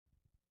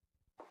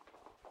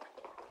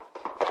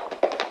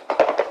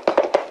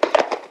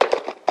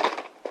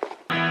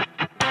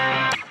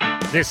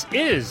This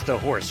is the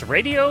Horse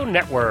Radio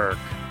Network.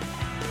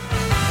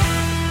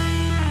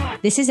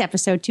 This is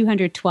episode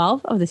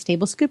 212 of the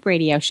Stable Scoop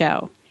Radio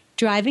Show,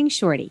 Driving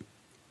Shorty.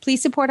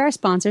 Please support our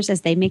sponsors as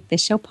they make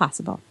this show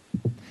possible.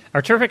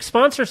 Our terrific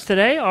sponsors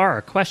today are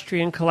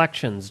Equestrian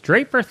Collections,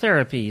 Draper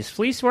Therapies,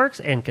 Fleeceworks,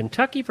 and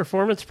Kentucky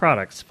Performance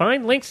Products.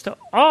 Find links to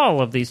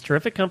all of these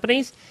terrific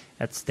companies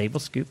at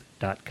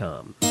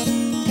stablescoop.com.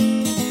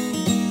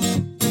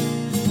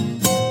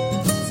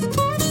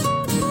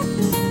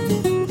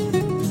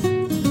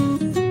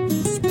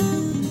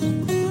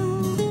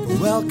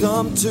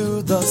 Welcome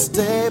to the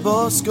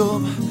Stable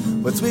Scoop,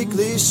 with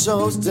weekly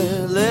shows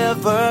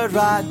delivered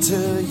right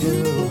to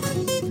you.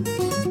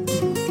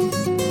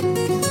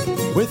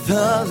 With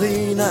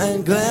Helena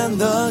and Glenn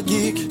the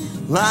Geek,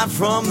 live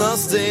from the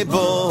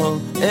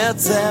stable,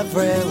 it's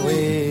every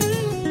week.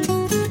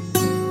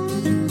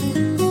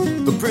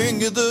 They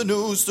bring you the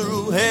news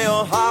through hail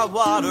or high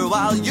water,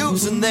 while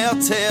using their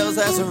tails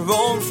as their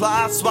own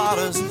fly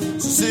swatters.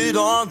 So sit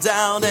on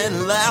down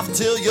and laugh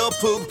till you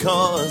poop,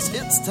 cause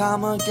it's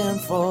time again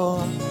for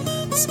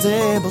the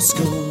Stable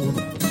Scoop.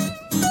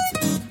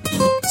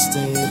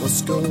 Stable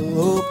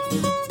Scoop.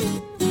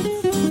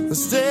 The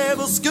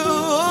Stable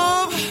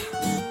Scoop.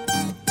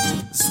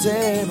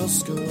 Stable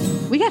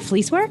Scoop. We got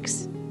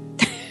Fleeceworks?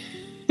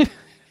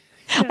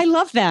 I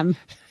love them.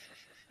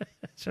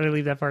 Should I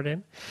leave that part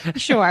in?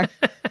 Sure.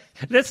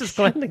 This is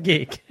Glenn the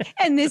Geek.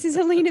 And this is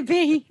Helena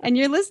B. And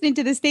you're listening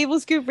to the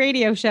Stable Scoop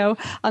Radio Show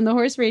on the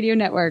Horse Radio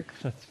Network.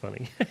 That's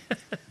funny.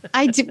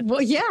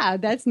 Well, yeah,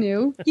 that's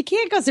new. You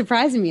can't go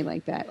surprising me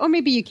like that. Or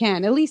maybe you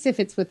can. At least if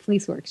it's with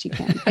Fleeceworks, you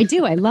can. I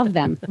do. I love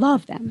them.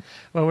 Love them.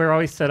 Well, we're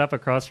always set up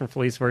across from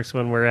Fleeceworks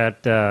when we're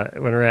at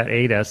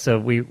Ada, so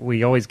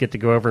we always get to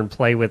go over and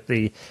play with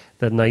the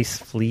nice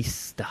fleece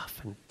stuff.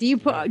 Do you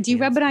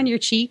rub it on your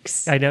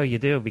cheeks? I know you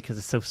do, because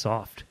it's so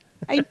soft.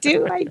 I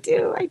do.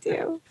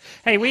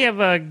 Hey, we have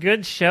a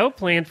good show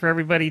planned for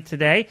everybody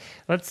today.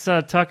 Let's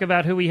talk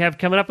about who we have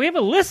coming up. We have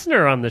a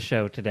listener on the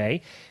show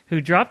today who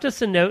dropped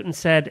us a note and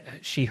said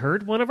she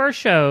heard one of our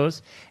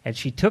shows and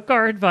she took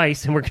our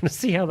advice, and we're going to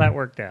see how that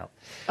worked out.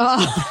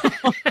 Oh,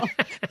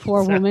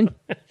 poor woman.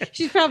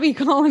 She's probably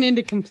calling in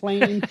to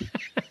complain.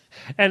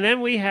 And then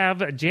we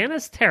have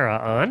Janice Terra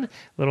on a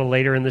little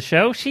later in the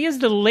show. She is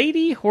the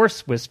Lady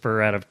Horse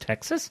Whisperer out of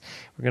Texas.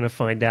 We're going to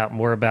find out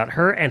more about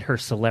her and her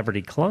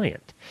celebrity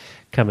client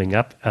coming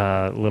up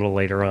a little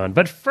later on.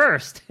 But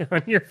first,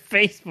 on your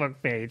Facebook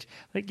page,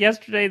 like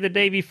yesterday, the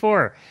day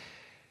before,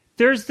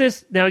 there's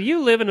this. Now,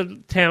 you live in a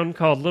town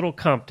called Little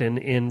Compton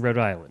in Rhode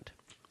Island.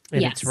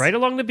 And Yes. It's right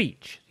along the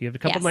beach. You have a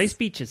couple Yes. nice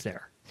beaches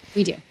there.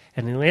 We do.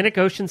 And the Atlantic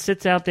Ocean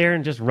sits out there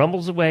and just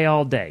rumbles away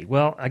all day.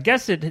 Well, I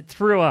guess it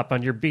threw up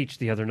on your beach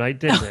the other night,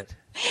 didn't it?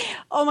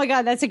 Oh, my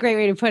God. That's a great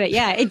way to put it.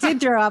 Yeah, it did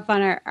throw up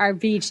on our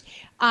beach.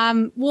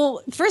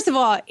 Well, first of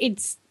all,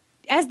 it's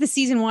as the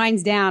season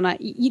winds down,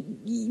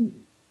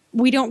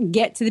 we don't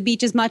get to the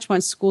beach as much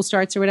once school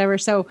starts or whatever.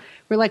 So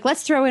we're like,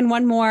 let's throw in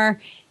one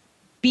more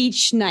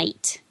beach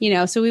night.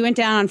 So we went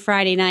down on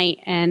Friday night,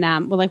 and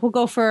we're like, we'll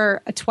go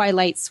for a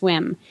twilight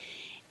swim.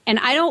 And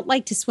I don't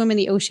like to swim in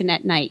the ocean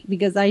at night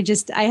because I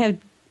have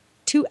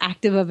too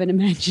active of an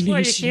imagination.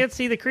 Well, you can't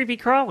see the creepy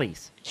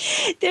crawlies.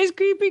 There's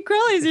creepy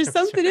crawlies. There's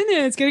something in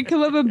there that's going to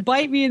come up and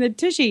bite me in the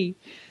tushy.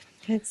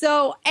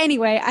 So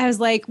anyway, I was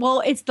like,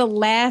 well, it's the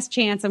last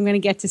chance I'm going to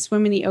get to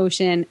swim in the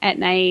ocean at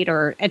night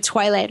or at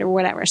twilight or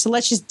whatever. So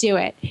let's just do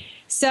it.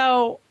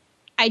 So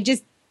I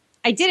did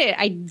it.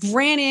 I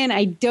ran in,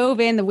 I dove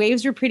in. The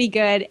waves were pretty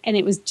good, and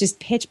it was just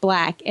pitch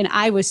black. And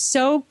I was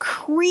so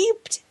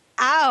creeped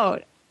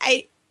out.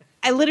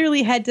 I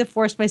literally had to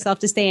force myself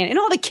to stay in. And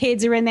all the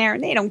kids are in there,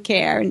 and they don't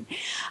care. And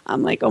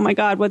I'm like, oh, my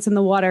God, what's in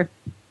the water?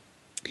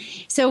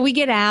 So we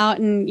get out,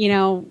 and,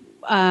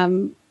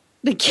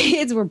 the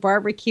kids were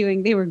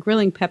barbecuing. They were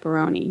grilling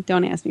pepperoni.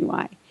 Don't ask me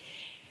why.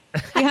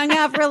 We hung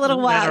out for a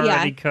little while.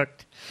 Already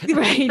cooked.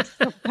 Right.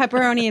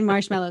 Pepperoni and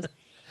marshmallows.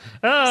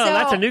 Oh,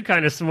 that's a new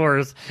kind of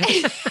s'mores.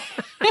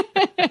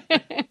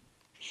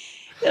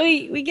 So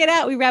we get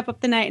out, we wrap up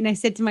the night, and I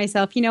said to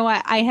myself, you know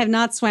what? I have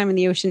not swam in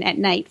the ocean at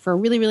night for a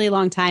really, really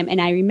long time, and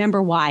I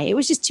remember why. It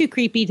was just too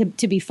creepy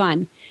to be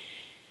fun.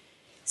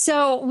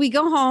 So we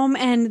go home,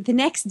 and the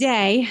next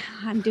day,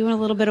 I'm doing a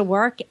little bit of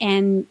work,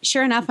 and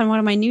sure enough, on one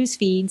of my news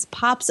feeds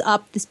pops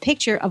up this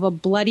picture of a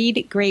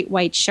bloodied great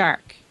white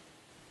shark.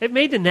 It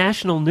made the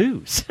national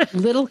news.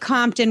 Little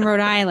Compton,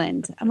 Rhode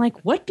Island. I'm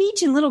like, what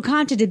beach in Little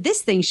Compton did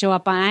this thing show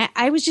up on?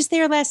 I was just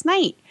there last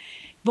night.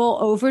 Well,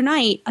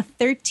 overnight, a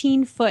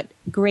 13-foot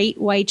great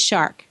white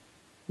shark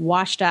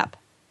washed up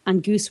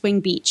on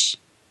Goosewing Beach.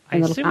 I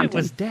assume it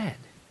was dead.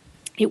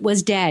 It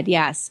was dead,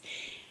 yes.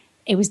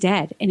 It was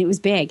dead, and it was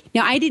big.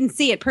 Now, I didn't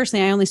see it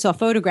personally. I only saw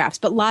photographs,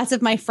 but lots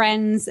of my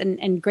friends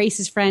and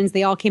Grace's friends,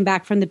 they all came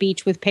back from the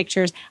beach with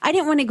pictures. I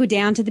didn't want to go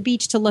down to the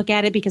beach to look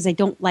at it because I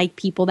don't like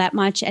people that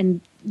much, and,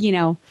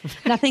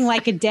 nothing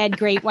like a dead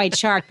great white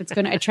shark that's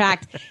going to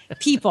attract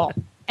people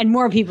and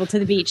more people to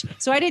the beach.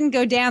 So I didn't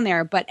go down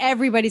there, but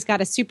everybody's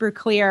got a super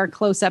clear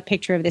close-up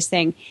picture of this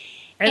thing.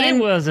 And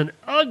it was an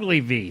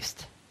ugly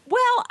beast.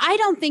 Well, I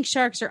don't think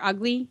sharks are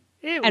ugly.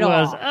 It at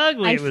was all.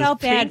 ugly. I It was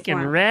felt bad pink for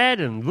and him. red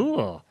and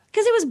ugh.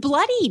 Because it was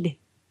bloodied.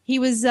 He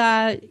was,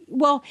 it's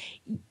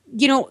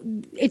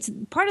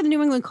part of the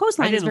New England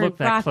coastline. I is didn't very look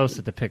that rocky. close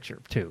at the picture,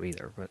 too,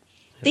 either. But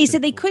They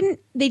said they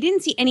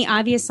didn't see any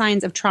obvious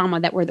signs of trauma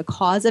that were the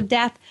cause of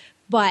death,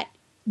 but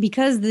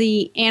because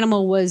the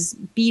animal was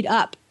beat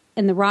up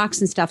in the rocks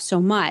and stuff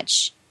so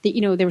much that,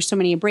 there were so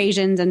many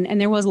abrasions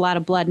and there was a lot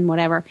of blood and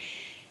whatever,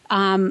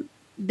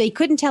 they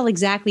couldn't tell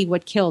exactly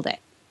what killed it,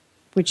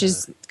 which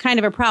is kind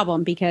of a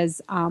problem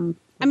because,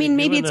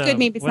 maybe it's good,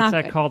 maybe it's not good.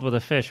 What's that called with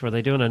a fish? Were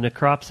they doing a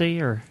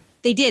necropsy or?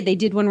 They did. They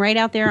did one right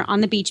out there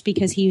on the beach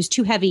because he was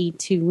too heavy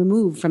to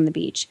remove from the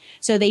beach.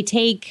 So they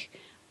take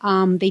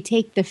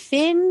the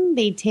fin,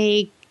 they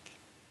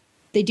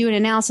do an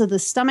analysis of the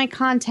stomach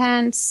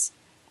contents,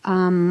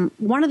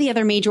 one of the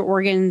other major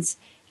organs.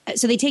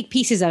 So they take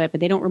pieces of it,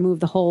 but they don't remove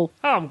the whole.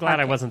 Oh, I'm glad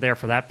I wasn't there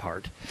for that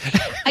part.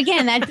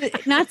 Again,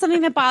 that's not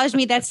something that bothers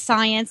me. That's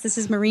science. This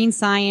is marine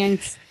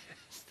science.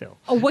 Still.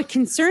 What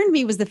concerned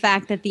me was the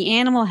fact that the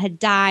animal had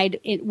died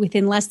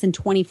within less than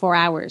 24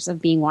 hours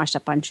of being washed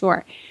up on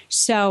shore.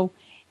 So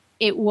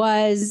it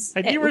was.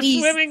 And you were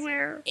swimming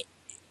there?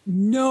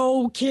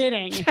 No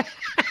kidding.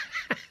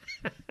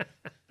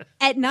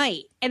 At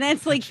night. And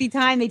that's like the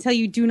time they tell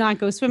you do not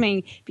go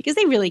swimming because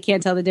they really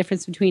can't tell the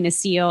difference between a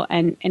seal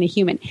and a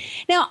human.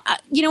 Now,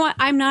 you know what?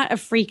 I'm not a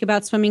freak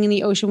about swimming in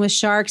the ocean with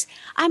sharks.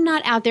 I'm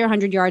not out there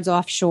 100 yards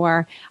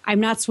offshore.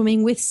 I'm not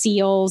swimming with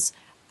seals.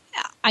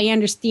 I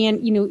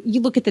understand,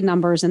 you look at the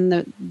numbers and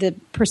the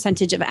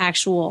percentage of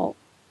actual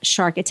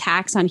shark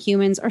attacks on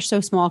humans are so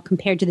small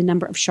compared to the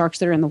number of sharks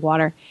that are in the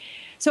water.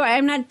 So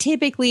I'm not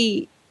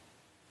typically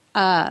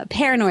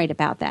paranoid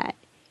about that.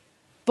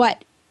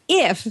 But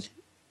if,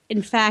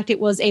 in fact, it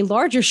was a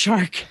larger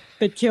shark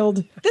that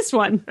killed this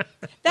one,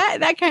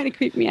 that kind of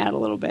creeped me out a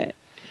little bit.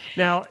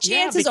 Now,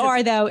 chances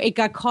are, though, it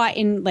got caught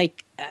in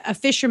like a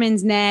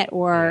fisherman's net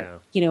or,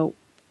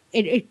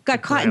 it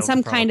got caught in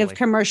some kind of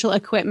commercial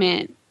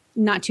equipment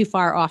not too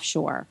far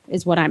offshore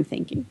is what I'm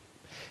thinking.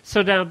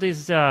 So now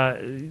these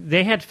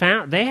they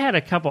had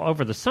a couple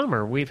over the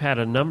summer. We've had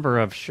a number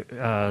of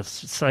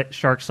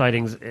shark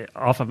sightings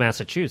off of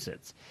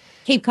Massachusetts.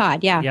 Cape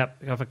Cod, yeah.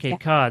 Yep, off of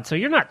Cape Cod. So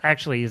you're not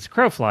actually, as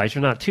crow flies,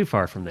 you're not too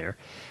far from there.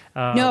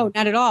 No,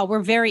 not at all.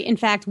 In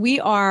fact, we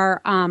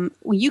are,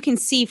 you can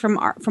see from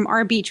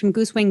our beach, from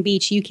Goosewing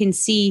Beach, you can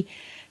see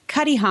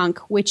Cutty Hunk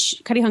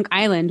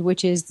Island,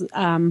 which is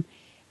one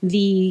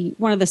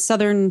of the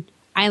southern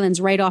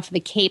islands right off of the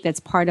Cape that's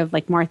part of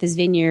like Martha's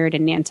Vineyard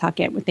and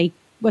Nantucket,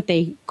 what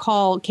they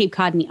call Cape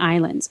Cod and the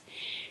Islands.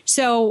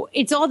 So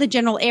it's all the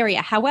general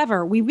area.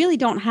 However, we really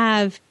don't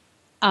have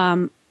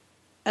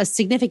a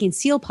significant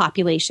seal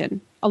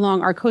population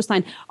along our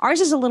coastline. Ours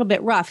is a little bit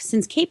rough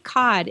since Cape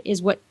Cod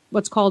is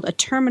what's called a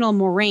terminal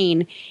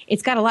moraine.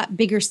 It's got a lot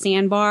bigger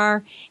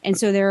sandbar, and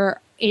so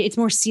it's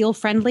more seal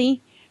friendly.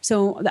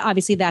 So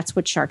obviously that's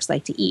what sharks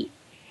like to eat.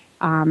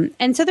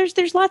 And so there's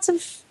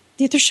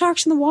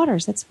sharks in the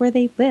waters. That's where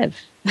they live.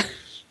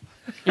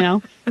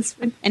 And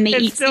they eat seal.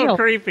 It's still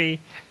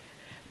creepy.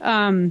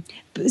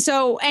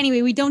 So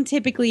anyway, we don't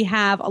typically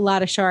have a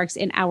lot of sharks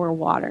in our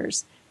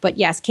waters. But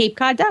yes, Cape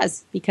Cod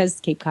does because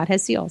Cape Cod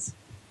has seals.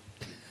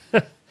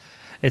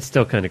 It's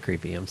still kind of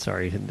creepy. I'm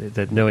sorry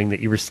that knowing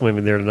that you were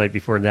swimming there the night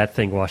before and that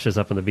thing washes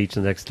up on the beach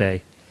the next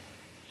day.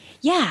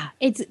 Yeah,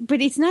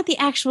 but it's not the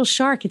actual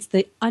shark. It's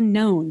the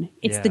unknown.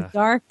 It's the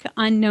dark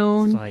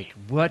unknown. It's like,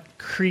 what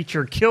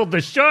creature killed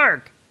the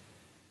shark?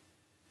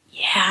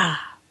 Yeah.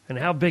 And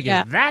how big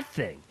is that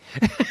thing?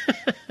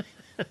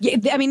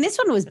 Yeah, I mean, this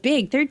one was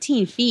big,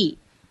 13 feet.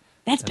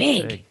 That's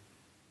big.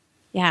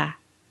 Yeah.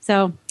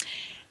 So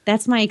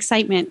that's my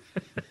excitement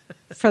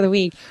for the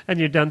week. And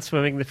you're done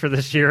swimming for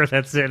this year?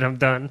 That's it. I'm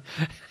done.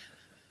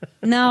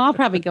 No, I'll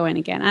probably go in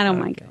again. I don't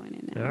mind going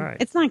in now. All right.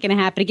 It's not going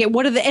to happen again.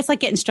 It's like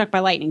getting struck by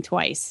lightning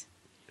twice.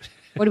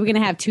 What are we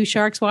going to have? 2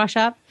 sharks wash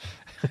up?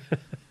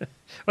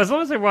 Well, as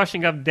long as they're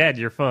washing up dead,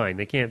 you're fine.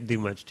 They can't do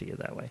much to you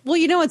that way. Well,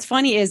 what's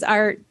funny is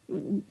our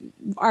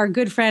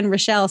good friend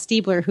Rochelle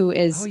Stiebler, who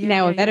is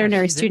now a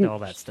veterinary student. All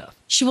that stuff.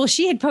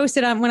 She had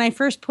posted on when I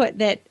first put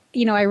that.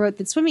 I wrote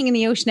that swimming in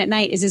the ocean at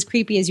night is as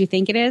creepy as you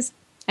think it is.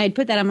 I had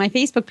put that on my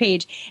Facebook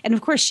page, and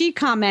of course she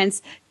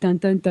comments, "Dun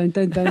dun dun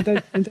dun dun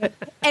dun,", dun.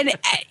 And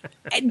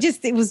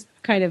it was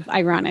kind of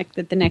ironic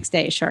that the next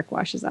day a shark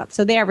washes up.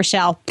 So there,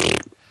 Rochelle.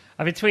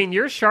 Between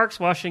your sharks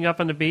washing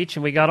up on the beach,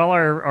 and we got all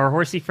our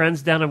horsey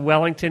friends down in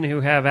Wellington who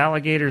have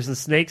alligators and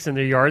snakes in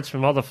their yards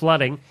from all the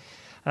flooding.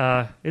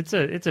 It's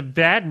a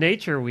bad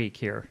nature week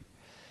here.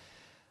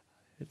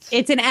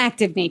 It's an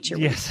active nature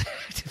week. Yes.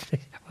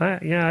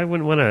 Yeah, I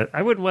wouldn't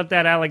want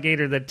that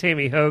alligator that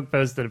Tammy Hogue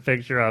posted a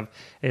picture of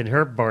in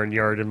her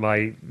barnyard in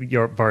my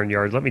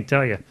barnyard. Let me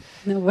tell you.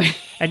 No way.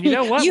 And you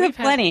know what? You have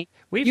plenty.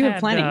 You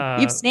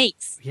have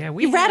snakes. Yeah,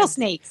 you have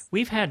rattlesnakes.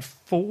 We've had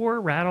 4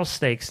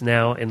 rattlesnakes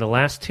now in the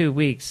last 2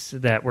 weeks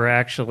that were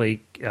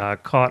actually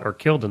caught or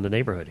killed in the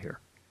neighborhood here.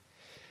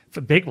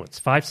 big ones,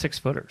 5, 6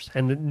 footers.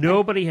 And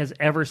nobody has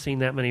ever seen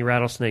that many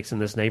rattlesnakes in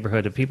this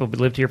neighborhood. And people have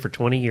lived here for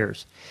 20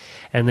 years.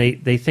 And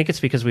they think it's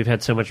because we've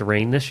had so much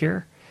rain this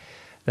year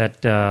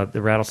that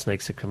the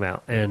rattlesnakes have come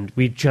out. And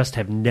we just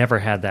have never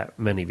had that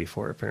many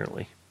before,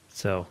 apparently.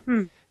 So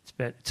it's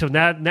been, so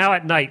now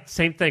at night,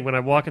 same thing. When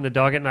I'm walking the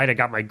dog at night, I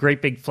got my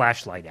great big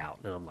flashlight out.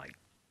 And I'm like,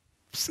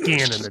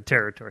 scanning the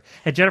territory.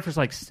 And Jennifer's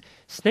like,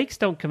 snakes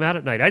don't come out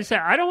at night. I just said,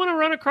 I don't want to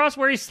run across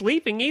where he's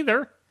sleeping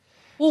either.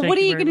 Well, what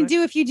are you going to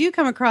do if you do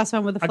come across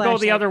one with a flashlight? I'll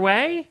go the other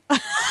way.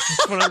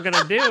 That's what I'm going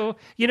to do.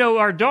 You know,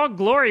 our dog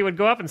Glory would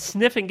go up and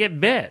sniff and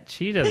get bit.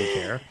 She doesn't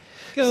care.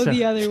 Go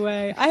the other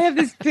way. I have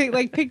this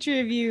picture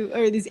of you,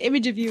 or this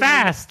image of you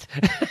fast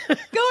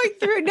going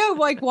through. No,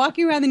 like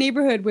walking around the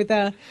neighborhood with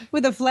a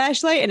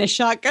flashlight and a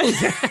shotgun.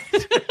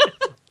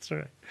 That's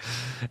right.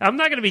 I'm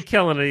not going to be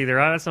killing it either.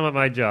 That's not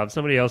my job.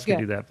 Somebody else can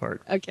do that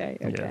part. Okay.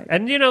 Yeah.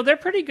 And, you know, they're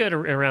pretty good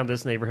around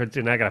this neighborhood,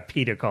 too. And I got a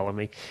PETA calling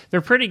me.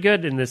 They're pretty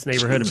good in this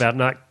neighborhood about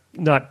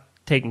not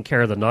taking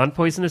care of the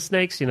non-poisonous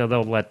snakes. You know,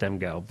 they'll let them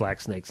go, black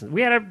snakes.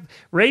 We had a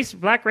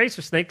black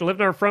racer snake that lived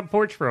on our front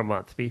porch for a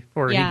month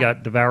before he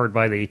got devoured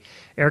by the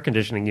air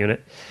conditioning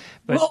unit.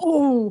 But,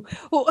 whoa,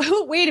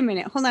 wait a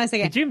minute. Hold on a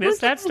second. Did you miss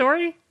that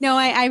story? No,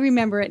 I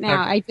remember it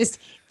now. Okay. I just,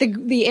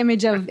 the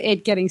image of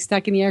it getting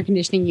stuck in the air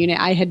conditioning unit,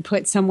 I had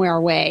put somewhere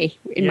away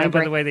in my brain.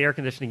 By the way, the air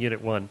conditioning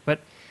unit won.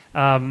 But,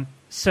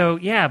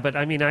 but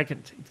I mean, I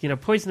could, you know,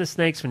 poisonous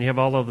snakes, when you have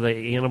all of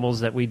the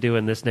animals that we do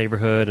in this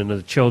neighborhood and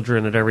the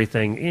children and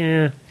everything,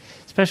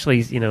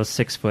 especially, you know,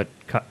 6 foot,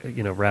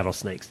 you know,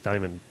 rattlesnakes,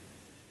 diamond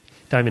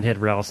head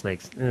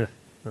rattlesnakes,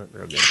 not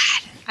real good.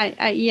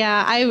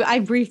 I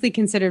briefly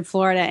considered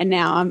Florida, and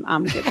now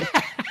I'm good.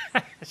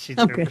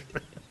 I'm good.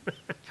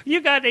 You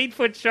got 8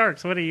 foot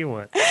sharks. What do you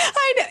want?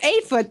 I know,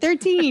 8 foot,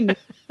 13.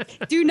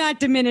 Do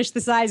not diminish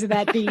the size of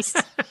that beast.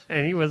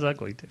 And he was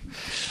ugly too.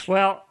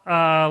 Well,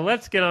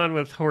 let's get on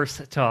with horse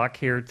talk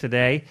here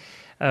today.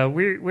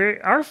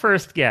 Our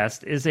first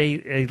guest is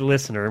a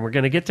listener, and we're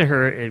going to get to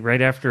her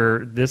right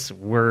after this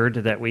word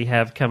that we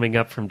have coming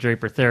up from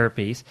Draper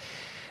Therapies.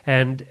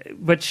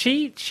 But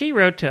she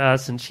wrote to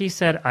us and she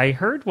said, I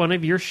heard one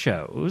of your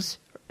shows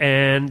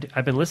and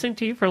I've been listening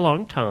to you for a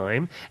long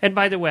time. And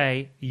by the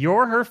way,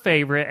 you're her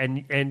favorite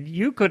and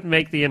you couldn't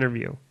make the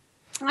interview.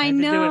 I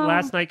know. To do it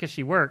last night because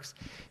she works,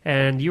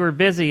 and you were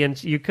busy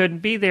and you couldn't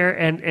be there.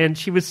 And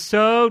she was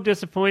so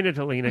disappointed,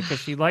 Helena, because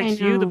she likes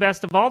you the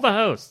best of all the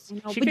hosts.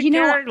 She could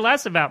care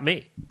less about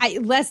me.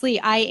 Leslie,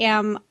 I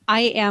am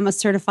a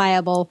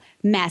certifiable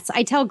mess.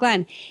 I tell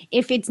Glenn,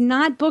 if it's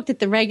not booked at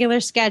the regular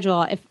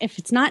schedule, if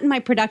it's not in my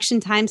production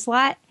time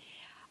slot,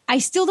 I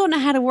still don't know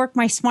how to work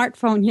my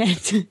smartphone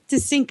yet to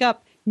sync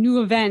up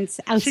new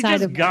events outside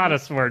of. She just got a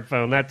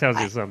smartphone. That tells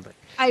you something.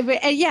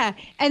 Yeah.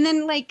 And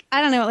then,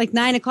 I don't know,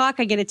 9:00,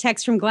 I get a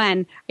text from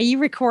Glenn. Are you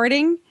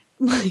recording?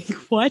 I'm like,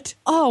 what?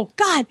 Oh,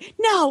 God,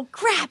 no,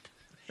 crap.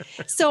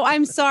 So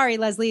I'm sorry,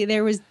 Leslie.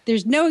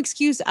 There's no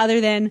excuse other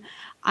than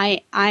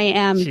I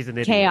am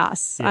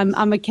chaos. Yes.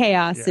 I'm a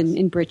chaos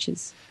in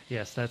britches.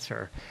 Yes, that's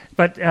her.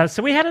 But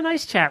so we had a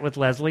nice chat with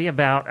Leslie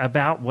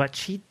about what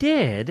she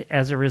did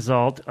as a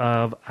result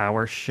of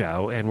our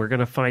show, and we're going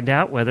to find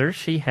out whether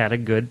she had a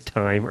good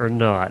time or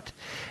not.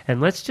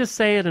 And let's just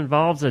say it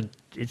involves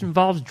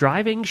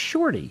driving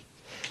Shorty.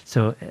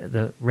 So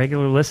the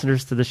regular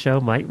listeners to the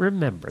show might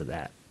remember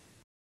that.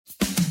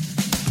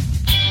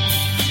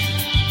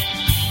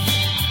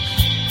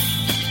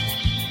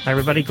 Hi,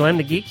 everybody. Glenn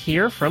the Geek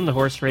here from the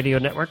Horse Radio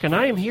Network, and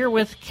I am here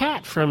with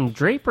Kat from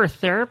Draper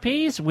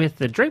Therapies with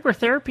the Draper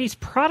Therapies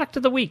Product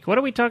of the Week. What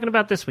are we talking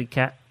about this week,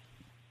 Kat?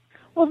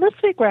 Well, this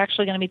week we're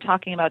actually going to be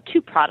talking about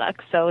 2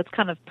 products, so it's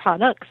kind of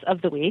products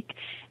of the week.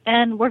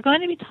 And we're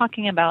going to be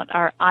talking about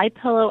our eye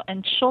pillow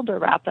and shoulder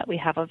wrap that we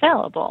have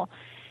available.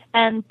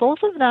 And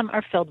both of them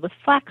are filled with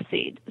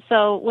flaxseed.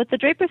 So with the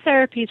Draper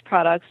Therapies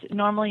products,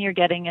 normally you're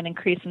getting an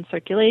increase in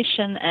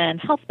circulation and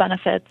health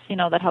benefits,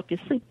 that help you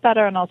sleep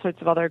better and all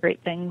sorts of other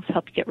great things,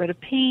 help you get rid of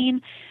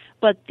pain.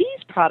 But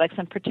these products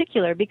in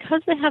particular,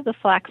 because they have the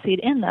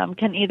flaxseed in them,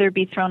 can either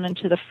be thrown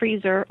into the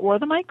freezer or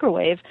the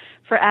microwave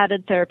for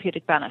added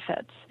therapeutic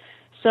benefits.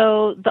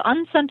 So the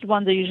unscented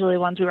ones are usually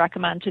ones we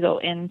recommend to go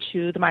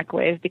into the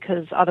microwave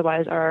because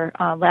otherwise our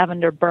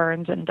lavender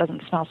burns and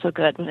doesn't smell so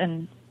good.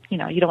 And, you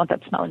don't want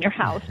that smell in your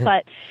house,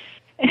 but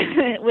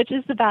which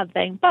is the bad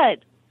thing. But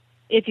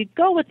if you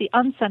go with the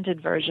unscented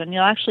version,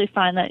 you'll actually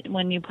find that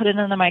when you put it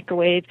in the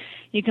microwave,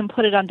 you can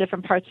put it on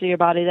different parts of your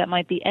body that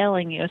might be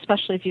ailing you,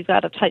 especially if you've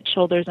got a tight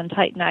shoulders and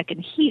tight neck.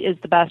 And heat is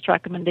the best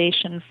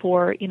recommendation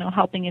for,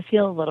 helping you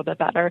feel a little bit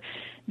better.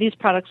 These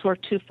products work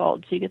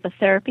twofold. So you get the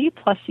therapy,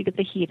 plus you get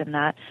the heat in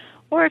that.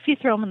 Or if you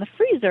throw them in the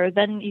freezer,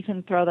 then you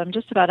can throw them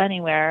just about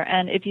anywhere.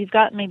 And if you've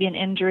got maybe an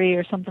injury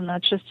or something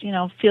that just,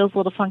 feels a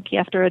little funky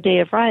after a day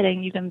of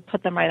riding, you can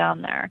put them right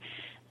on there.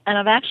 And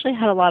I've actually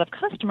had a lot of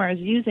customers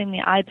using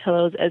the eye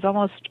pillows as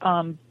almost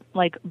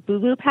like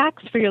boo-boo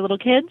packs for your little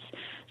kids.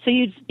 So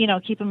you'd,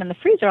 keep them in the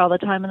freezer all the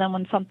time, and then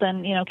when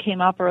something, came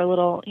up or a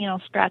little,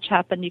 scratch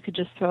happened, you could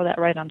just throw that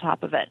right on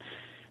top of it.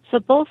 So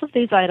both of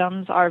these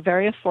items are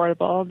very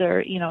affordable.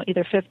 They're,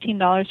 either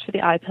 $15 for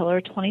the eye pillow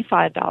or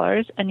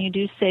 $25, and you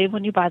do save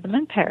when you buy them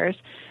in pairs.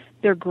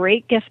 They're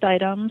great gift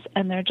items,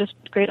 and they're just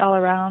great all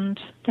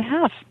around to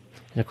have.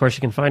 And, of course,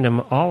 you can find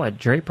them all at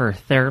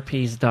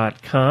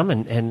drapertherapies.com.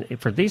 And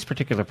for these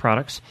particular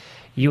products,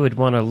 you would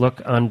want to look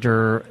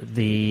under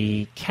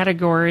the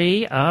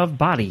category of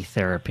body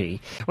therapy.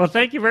 Well,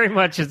 thank you very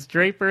much. It's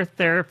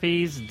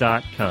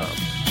drapertherapies.com.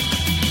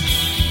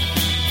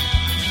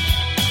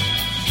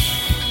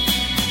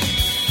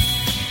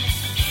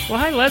 Well,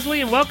 hi,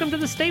 Leslie, and welcome to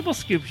the Stable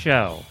Scoop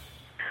Show.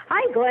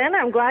 Hi, Glenn.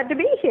 I'm glad to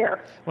be here.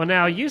 Well,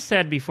 now, you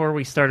said before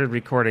we started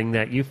recording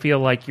that you feel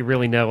like you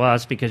really know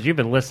us because you've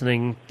been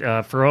listening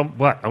for,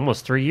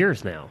 almost 3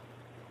 years now.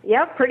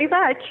 Yep, pretty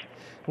much.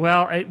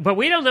 Well, but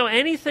we don't know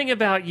anything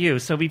about you.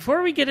 So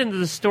before we get into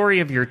the story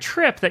of your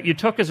trip that you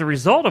took as a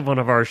result of one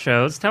of our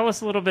shows, tell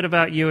us a little bit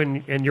about you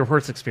and your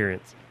horse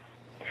experience.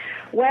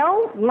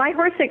 Well, my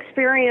horse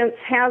experience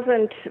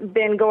hasn't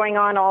been going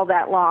on all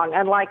that long.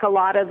 Unlike a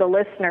lot of the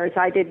listeners,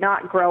 I did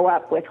not grow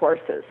up with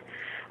horses.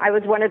 I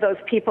was one of those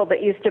people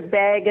that used to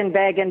beg and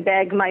beg and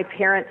beg my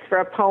parents for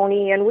a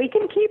pony, and we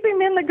can keep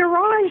him in the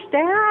garage,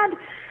 Dad,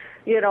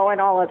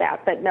 and all of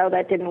that. But no,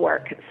 that didn't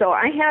work. So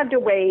I had to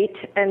wait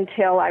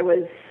until I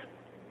was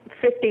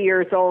 50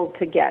 years old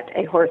to get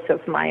a horse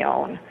of my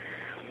own.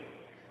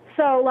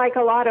 So like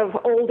a lot of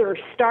older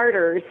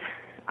starters,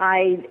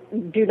 I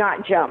do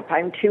not jump.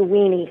 I'm too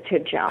weenie to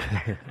jump.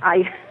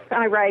 I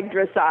ride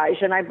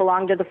dressage, and I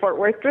belong to the Fort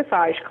Worth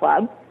Dressage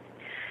Club.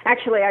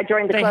 Actually, I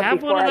joined the club before I got a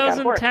horse. They have one of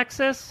those in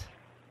Texas?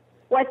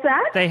 What's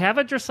that? They have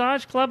a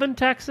dressage club in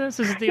Texas?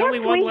 Is it the only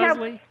one,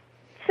 Leslie?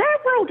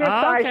 Several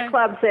dressage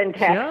clubs in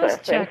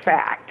Texas, in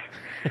fact.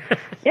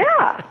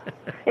 Yeah.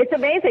 It's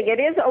amazing. It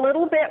is a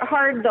little bit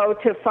hard, though,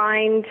 to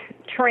find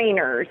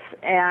trainers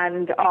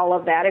and all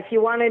of that. If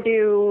you want to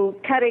do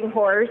cutting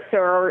horse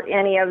or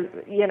any of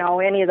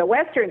the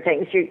Western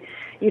things, you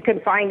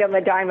can find them a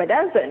dime a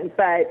dozen.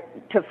 But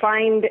to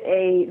find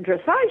a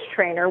dressage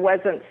trainer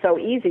wasn't so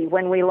easy.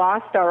 When we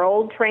lost our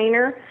old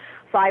trainer,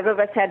 5 of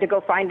us had to go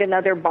find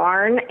another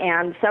barn,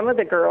 and some of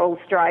the girls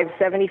drive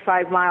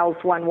 75 miles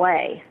one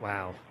way.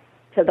 Wow.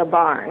 To the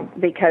barn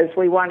because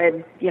we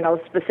wanted,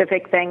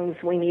 specific things.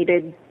 We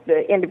needed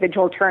the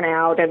individual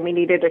turnout, and we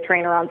needed a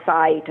trainer on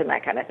site and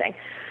that kind of thing.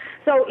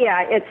 So,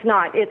 yeah,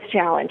 it's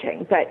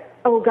challenging. But,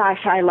 oh,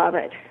 gosh, I love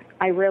it.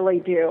 I really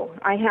do.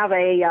 I have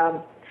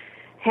a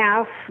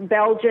half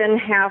Belgian,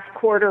 half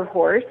quarter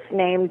horse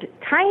named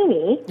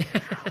Tiny,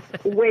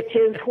 which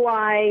is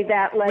why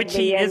that led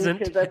me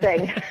into the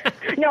thing.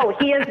 No,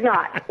 he is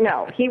not.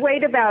 No, he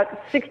weighed about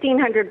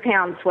 1,600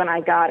 pounds when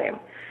I got him.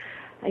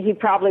 He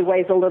probably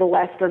weighs a little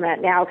less than that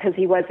now because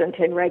he wasn't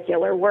in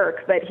regular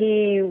work, but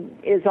he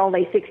is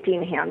only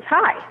 16 hands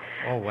high.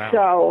 Oh, wow.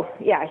 So,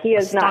 yeah, he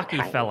is not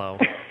stocky fellow.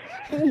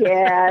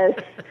 Yes.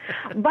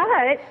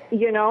 But,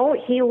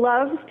 he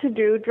loves to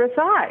do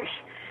dressage.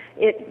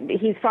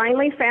 He's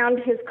finally found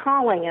his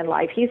calling in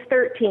life. He's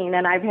 13,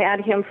 and I've had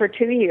him for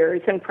 2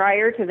 years, and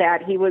prior to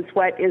that, he was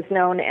what is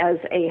known as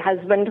a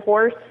husband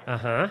horse.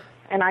 Uh-huh.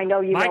 And I know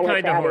you know what that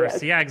is. My kind of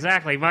horse. Yeah,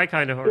 exactly. My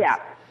kind of horse. Yeah.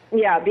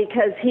 Yeah,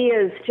 because he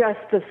is just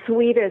the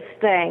sweetest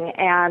thing,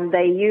 and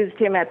they used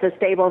him at the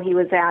stable he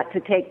was at to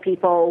take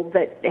people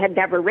that had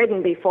never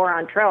ridden before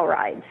on trail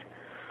rides.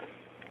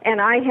 And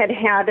I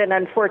had an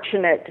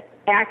unfortunate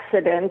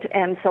accident,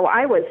 and so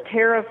I was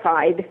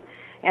terrified.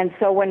 And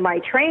so when my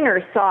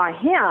trainer saw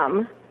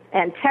him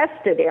and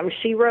tested him,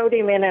 she rode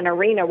him in an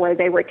arena where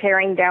they were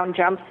tearing down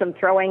jumps and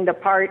throwing the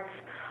parts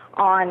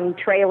on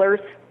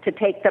trailers to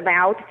take them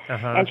out.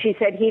 Uh-huh. And she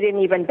said he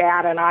didn't even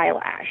bat an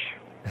eyelash.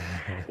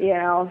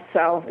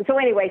 So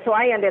anyway, so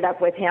I ended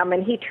up with him,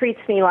 and he treats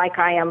me like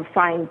I am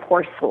fine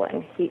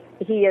porcelain.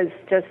 He is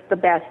just the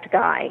best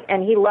guy,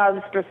 and he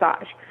loves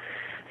dressage.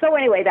 So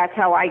anyway, that's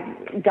how I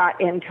got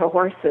into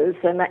horses,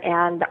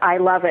 and I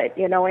love it.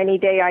 Any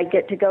day I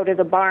get to go to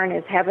the barn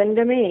is heaven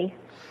to me.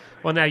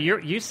 Well, now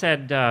you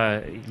said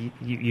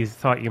you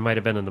thought you might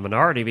have been in the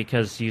minority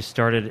because you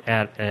started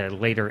at a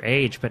later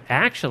age, but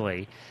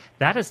actually,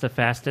 that is the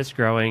fastest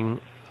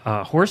growing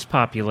horse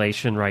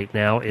population right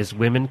now is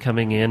women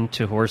coming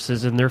into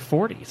horses in their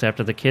 40s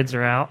after the kids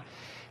are out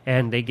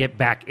and they get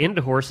back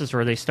into horses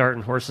or they start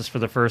in horses for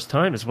the first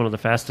time. It's one of the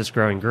fastest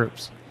growing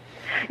groups.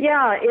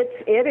 Yeah,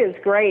 it is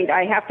great.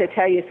 I have to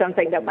tell you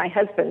something that my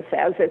husband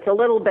says. It's a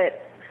little bit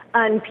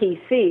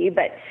un-PC,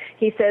 but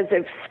he says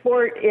if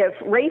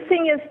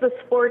racing is the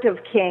sport of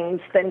kings,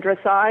 then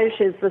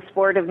dressage is the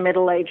sport of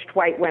middle-aged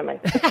white women.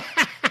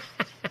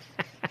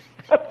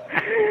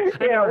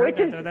 Which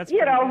is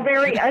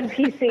very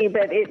un-PC,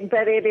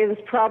 but it is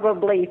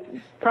probably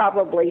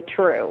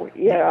true.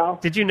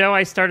 Did you know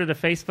I started a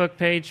Facebook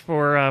page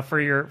for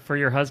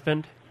your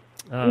husband?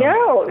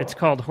 No. It's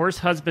called Horse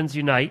Husbands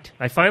Unite.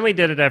 I finally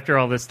did it after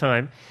all this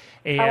time.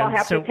 And I'll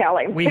have to tell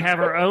him. We have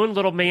our own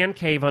little man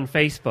cave on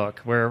Facebook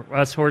where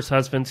us horse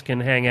husbands can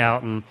hang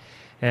out and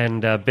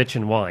and bitch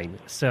and whine.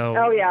 So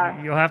Oh,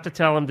 yeah. you'll have to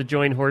tell him to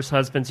join Horse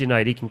Husbands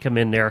Unite. He can come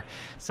in there.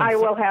 I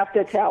will have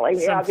to tell him,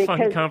 Some fun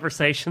because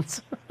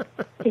conversations.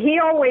 he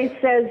always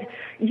says,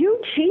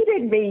 you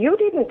cheated me. You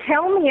didn't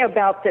tell me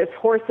about this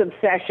horse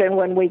obsession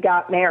when we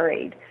got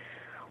married,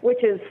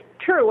 which is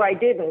true. I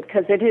didn't,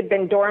 because it had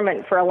been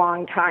dormant for a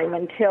long time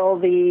until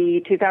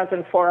the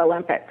 2004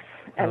 Olympics,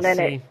 and then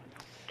it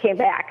came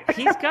back.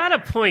 He's got a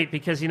point,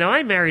 because,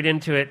 I married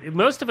into it.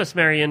 Most of us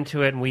marry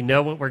into it, and we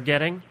know what we're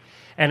getting,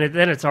 and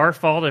then it's our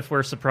fault if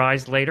we're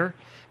surprised later.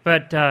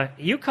 But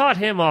you caught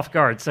him off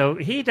guard, so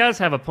he does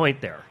have a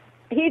point there.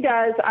 He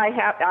does.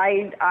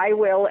 I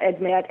will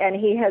admit, and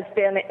he has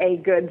been a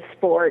good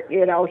sport.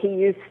 He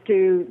used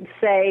to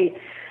say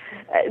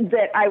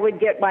that I would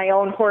get my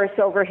own horse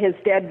over his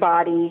dead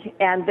body,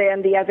 and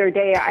then the other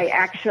day I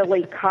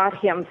actually caught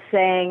him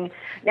saying,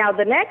 now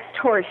the next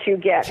horse you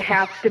get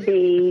has to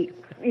be,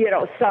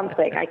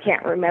 something. I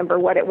can't remember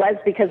what it was,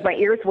 because my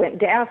ears went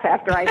deaf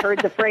after I heard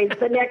the phrase,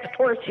 the next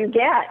horse you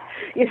get.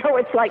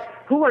 It's like,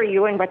 who are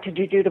you and what did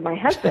you do to my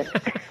husband?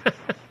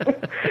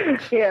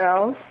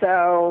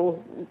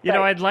 So...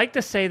 I'd like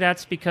to say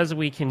that's because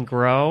we can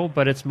grow,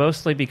 but it's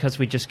mostly because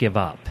we just give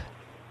up.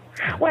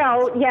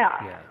 Well,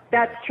 yeah.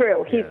 That's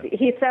true.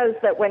 He says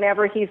that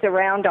whenever he's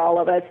around all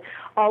of us,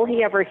 all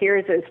he ever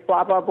hears is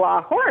blah, blah,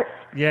 blah, horse.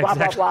 Yeah, blah,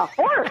 exactly. blah,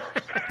 blah, horse.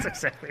 That's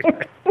exactly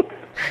right.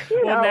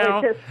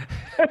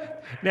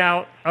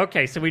 Now,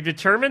 okay, so we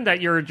determined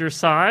that you're a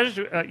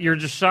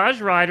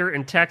dressage rider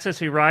in Texas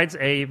who rides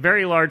a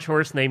very large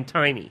horse named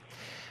Tiny.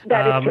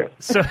 That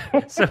is true.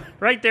 So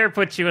right there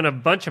puts you in a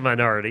bunch of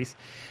minorities.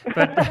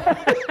 But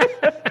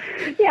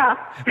yeah.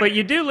 But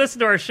you do listen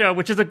to our show,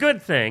 which is a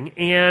good thing.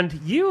 And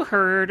you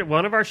heard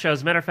one of our shows.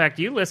 As a matter of fact,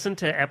 you listened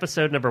to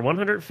episode number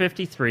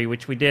 153,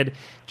 which we did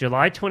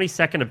July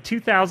 22nd of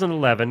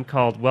 2011,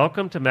 called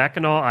Welcome to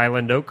Mackinac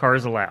Island, No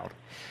Cars Allowed.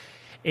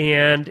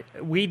 And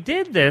we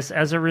did this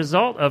as a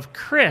result of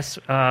Chris,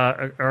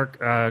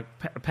 our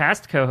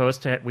past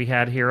co-host that we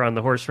had here on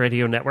the Horse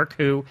Radio Network,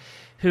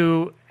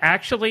 who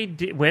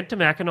actually went to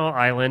Mackinac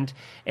Island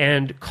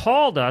and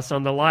called us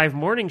on the live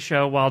morning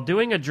show while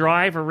doing a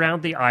drive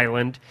around the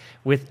island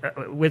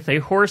with a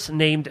horse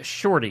named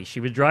Shorty. She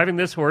was driving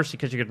this horse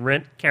because you could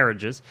rent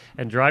carriages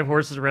and drive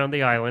horses around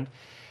the island.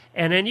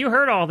 And then you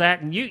heard all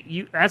that, and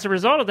you as a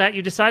result of that,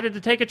 you decided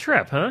to take a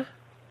trip, huh?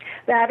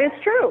 That is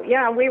true.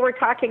 Yeah, we were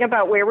talking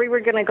about where we were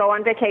going to go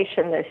on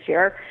vacation this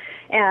year.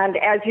 And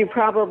as you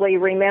probably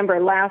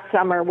remember, last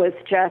summer was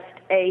just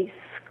a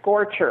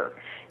scorcher.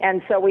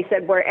 And so we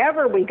said,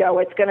 wherever we go,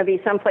 it's going to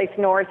be someplace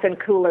north and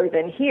cooler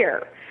than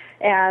here.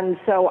 And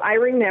so I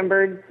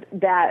remembered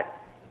that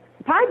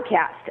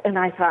podcast, and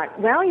I thought,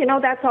 well,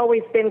 that's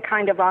always been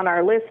kind of on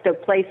our list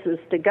of places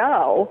to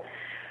go.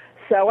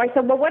 So I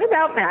said, well, what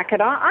about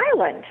Mackinac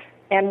Island?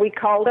 And we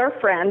called our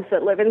friends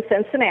that live in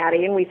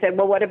Cincinnati, and we said,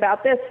 well, what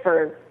about this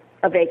for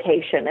a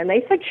vacation? And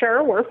they said,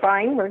 sure, we're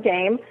fine, we're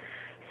game.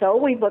 So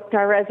we booked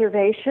our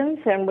reservations,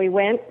 and we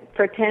went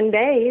for 10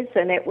 days,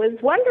 and it was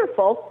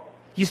wonderful.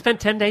 You spent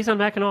 10 days on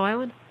Mackinac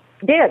Island?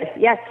 Did,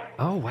 yes.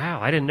 Oh,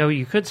 wow. I didn't know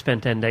you could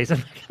spend 10 days on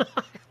Mackinac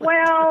Island.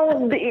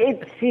 Well,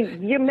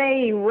 you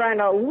may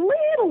run a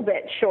little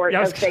bit short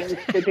of things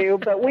to do,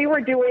 but we were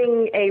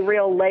doing a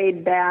real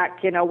laid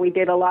back, we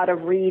did a lot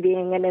of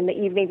reading, and in the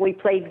evening we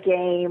played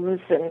games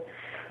and,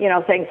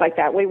 things like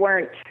that. We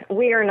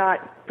are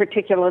not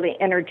particularly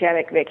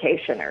energetic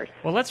vacationers.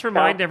 Well, let's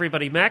remind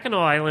everybody, Mackinac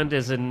Island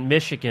is in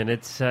Michigan.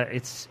 It's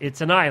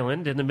an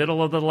island in the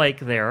middle of the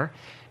lake there.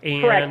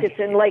 And, correct, it's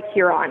in Lake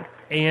Huron.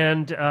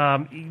 And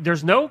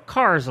there's no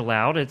cars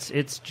allowed.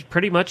 It's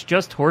pretty much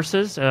just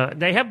horses.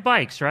 They have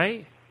bikes,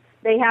 right?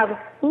 They have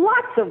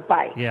lots of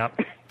bikes. Yeah,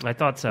 I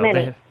thought so.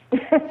 Many.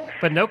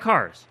 But no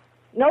cars.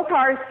 No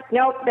cars.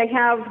 Nope. They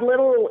have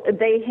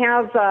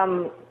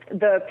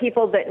the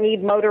people that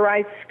need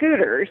motorized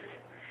scooters,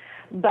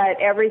 but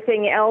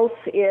everything else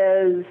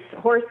is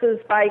horses,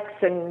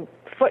 bikes, and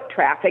foot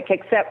traffic,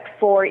 except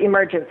for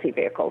emergency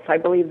vehicles. I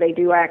believe they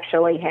do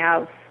actually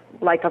have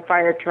like a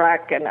fire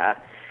truck and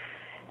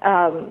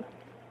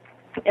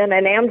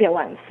an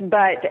ambulance,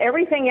 but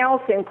everything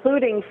else,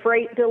 including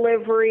freight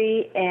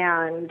delivery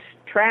and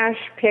trash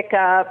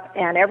pickup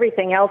and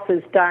everything else,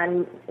 is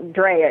done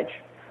drayage,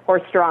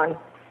 horse-drawn.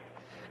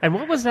 And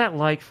what was that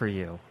like for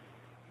you?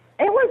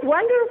 It was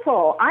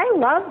wonderful. I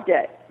loved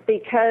it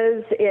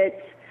because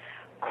it's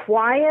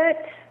quiet,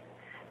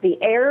 the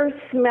air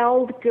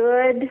smelled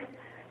good.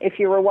 If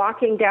you were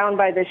walking down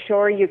by the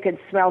shore, you could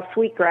smell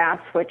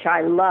sweetgrass, which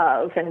I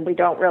love, and we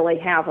don't really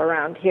have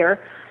around here.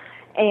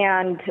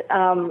 And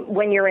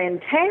when you're in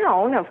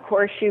town, of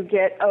course, you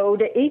get Eau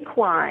de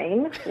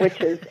Equine, which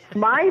is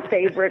my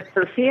favorite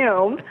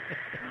perfume,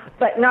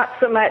 but not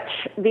so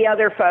much the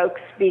other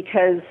folks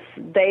because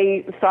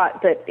they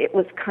thought that it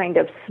was kind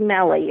of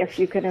smelly, if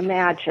you can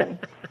imagine.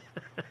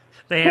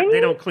 They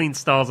don't clean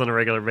stalls on a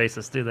regular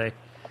basis, do they?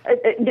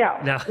 No,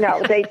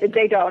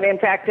 they don't. In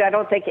fact, I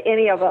don't think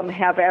any of them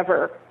have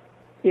ever,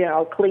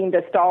 cleaned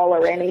a stall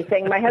or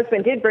anything. My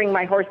husband did bring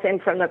my horse in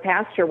from the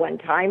pasture one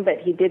time, but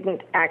he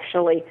didn't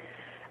actually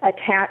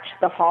attach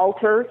the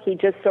halter. He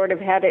just sort of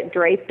had it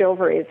draped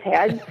over his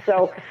head.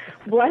 So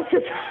bless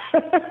his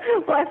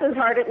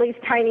heart, at least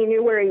Tiny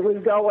knew where he was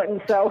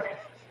going. So,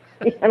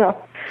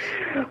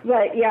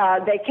 but yeah,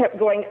 they kept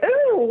going,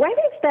 ooh, what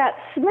is that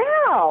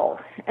smell?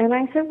 And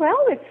I said, well,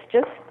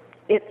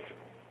 it's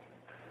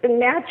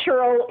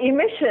natural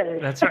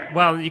emissions. That's right.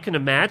 Well, you can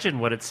imagine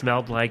what it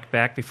smelled like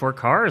back before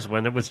cars,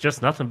 when it was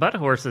just nothing but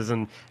horses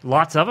and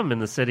lots of them in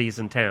the cities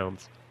and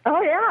towns.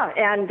 Oh, yeah,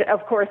 and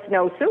of course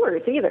no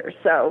sewers either,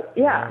 so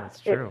yeah. That's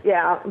true.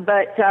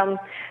 But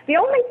the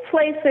only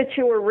place that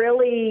you were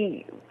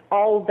really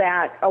all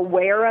that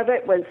aware of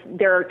it was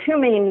there are two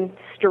main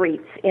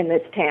streets in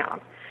this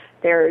town.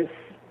 There's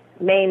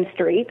Main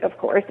Street, of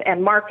course,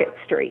 and Market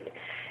Street.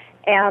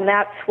 And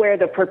that's where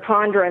the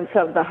preponderance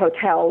of the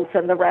hotels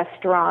and the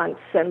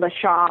restaurants and the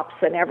shops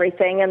and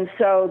everything. And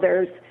so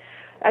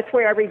that's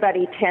where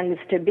everybody tends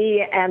to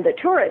be, and the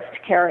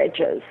tourist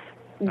carriages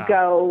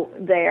go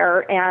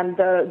there, and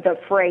the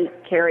freight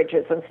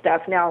carriages and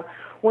stuff. Now,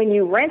 when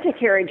you rent a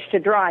carriage to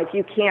drive,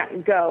 you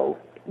can't go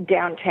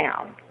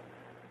downtown.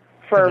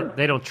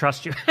 They don't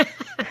trust you.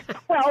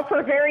 Well,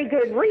 for very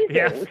good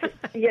reasons.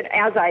 Yeah.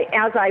 As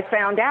I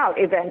found out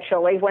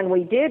eventually, when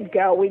we did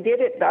go, we did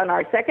it on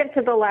our second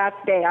to the last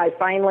day. I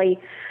finally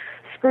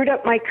screwed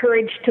up my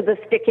courage to the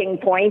sticking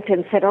point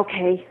and said,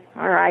 okay,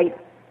 all right,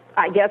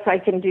 I guess I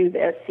can do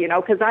this,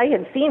 because I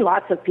had seen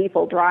lots of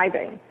people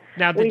driving.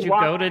 Now, did you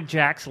go to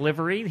Jack's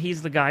livery?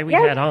 He's the guy we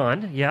had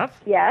on. Yep.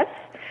 Yes.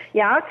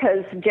 Yeah,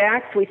 because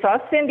Jack's, we saw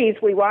Cindy's.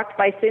 We walked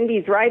by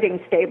Cindy's riding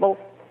stable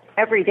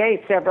every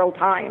day several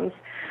times.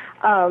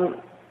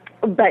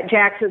 But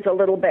Jack's is a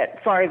little bit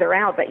farther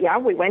out. But, yeah,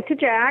 we went to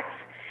Jack's,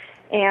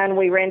 and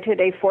we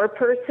rented a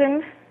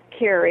 4-person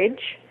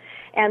carriage.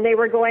 And they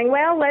were going,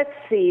 well, let's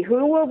see,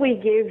 who will we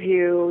give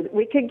you?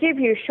 We could give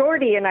you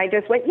Shorty. And I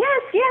just went,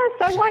 yes,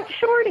 I want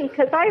Shorty,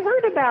 because I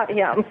heard about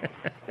him.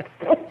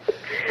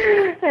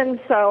 And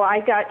so I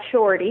got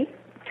Shorty.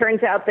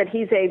 Turns out that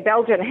he's a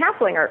Belgian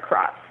Haflinger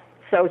cross.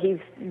 So he's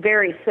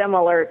very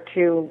similar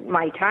to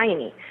my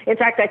Tiny. In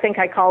fact, I think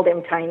I called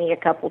him Tiny a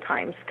couple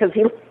times because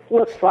he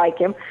looks like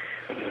him.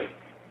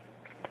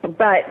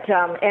 But,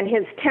 and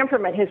his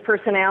temperament, his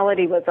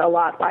personality was a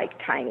lot like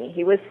Tiny.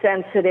 He was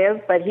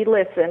sensitive, but he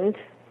listened.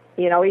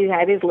 He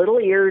had his little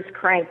ears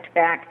cranked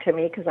back to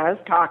me because I was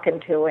talking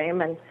to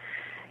him and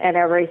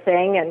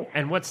everything.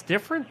 And what's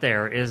different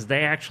there is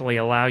they actually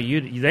allow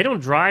you, they don't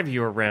drive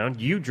you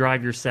around, you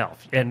drive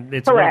yourself. And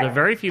it's correct. One of the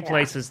very few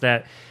places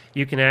that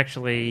you can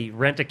actually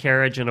rent a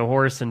carriage and a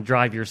horse and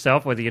drive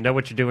yourself, whether you know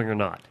what you're doing or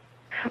not.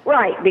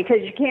 Right, because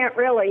you can't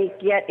really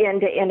get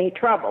into any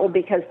trouble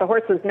because the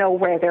horses know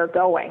where they're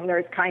going.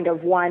 There's kind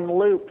of one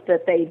loop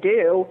that they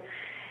do,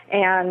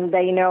 and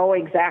they know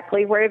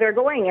exactly where they're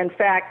going. In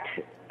fact,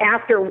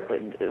 after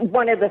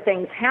one of the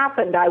things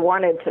happened, I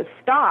wanted to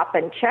stop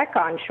and check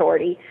on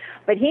Shorty,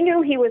 but he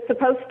knew he was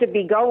supposed to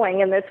be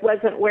going, and this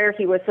wasn't where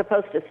he was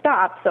supposed to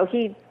stop, so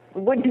he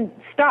wouldn't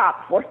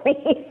stop for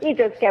me. He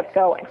just kept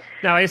going.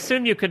 Now, I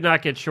assume you could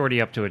not get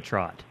Shorty up to a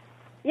trot.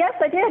 Yes,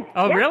 I did.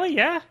 Oh, yeah. Really?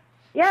 Yeah?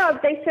 Yeah,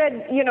 they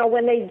said,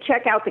 when they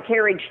check out the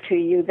carriage to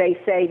you, they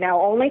say,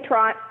 now only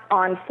trot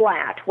on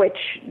flat, which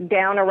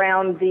down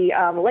around the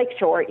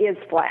lakeshore is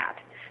flat.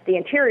 The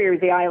interior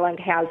of the island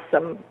has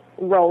some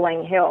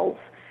rolling hills,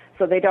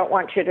 so they don't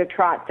want you to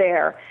trot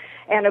there.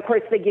 And, of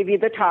course, they give you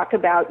the talk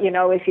about,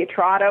 if you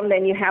trot them,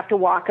 then you have to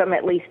walk them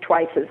at least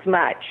twice as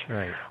much.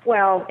 Right.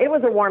 Well, it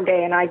was a warm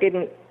day, and I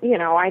didn't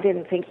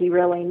think he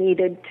really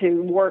needed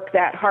to work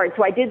that hard.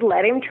 So I did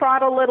let him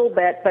trot a little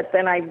bit, but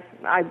then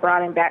I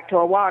brought him back to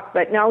a walk.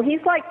 But, no,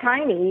 he's like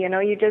Tiny.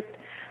 You just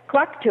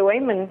cluck to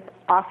him, and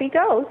off he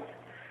goes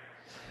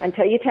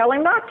until you tell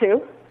him not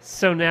to.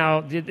 So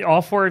now, did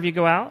all four of you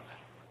go out?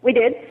 We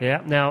did.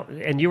 Yeah. Now,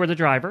 and you were the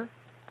driver?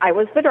 I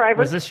was the driver.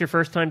 Was this your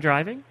first time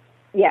driving?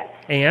 Yes.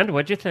 And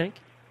what'd you think?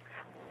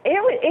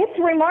 It's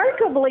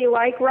remarkably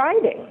like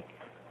riding.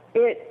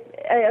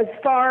 As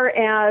far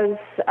as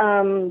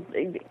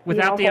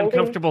without the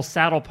uncomfortable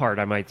saddle part,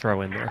 I might throw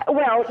in there.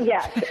 Well,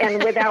 yes,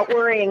 and without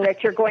worrying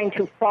that you're going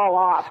to fall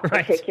off,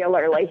 right.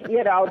 Particularly.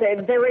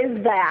 There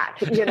is that.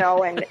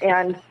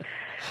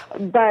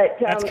 But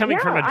that's coming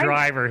from a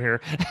driver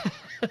here.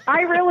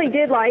 I really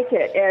did like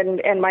it,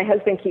 and my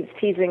husband keeps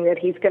teasing that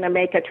he's going to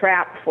make a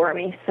trap for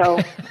me so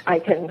I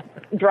can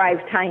drive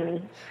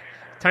Tiny.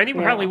 Tiny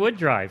probably would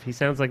drive. He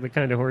sounds like the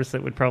kind of horse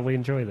that would probably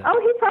enjoy that. Oh,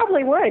 he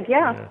probably would,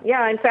 yeah.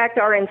 In fact,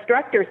 our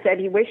instructor said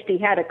he wished he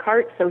had a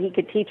cart so he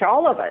could teach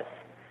all of us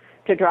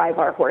to drive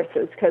our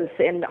horses, because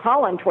in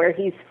Holland, where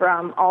he's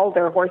from, all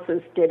their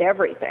horses did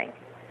everything.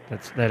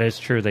 That is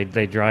true.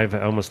 They drive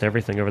almost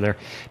everything over there.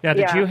 Now,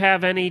 did you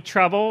have any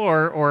trouble,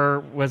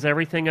 or was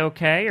everything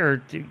okay, or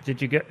did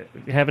you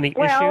have any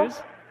issues?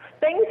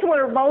 Things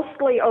were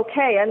mostly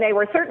okay, and they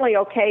were certainly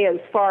okay as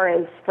far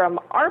as from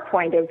our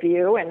point of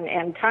view,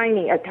 and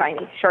Tiny,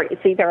 Shorty,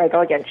 see, there I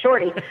go again,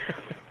 Shorty.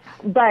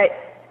 But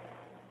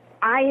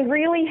I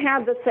really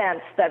had the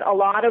sense that a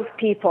lot of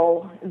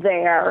people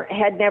there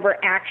had never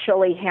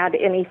actually had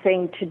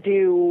anything to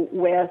do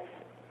with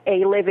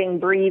a living,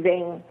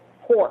 breathing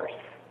horse.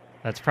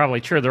 That's probably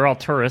true. They're all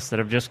tourists that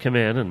have just come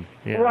in. And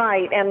yeah.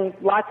 Right, and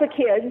lots of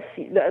kids,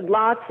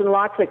 lots and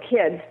lots of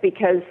kids,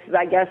 because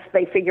I guess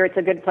they figure it's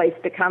a good place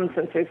to come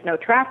since there's no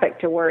traffic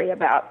to worry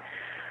about.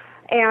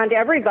 And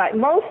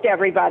most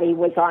everybody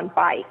was on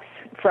bikes,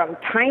 from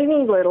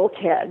tiny little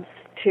kids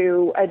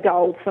to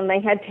adults, and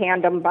they had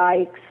tandem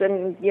bikes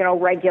and,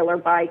 regular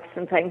bikes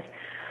and things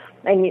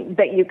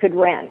that you could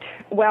rent.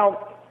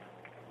 Well,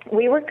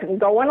 we were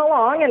going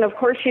along, and of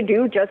course you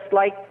do, just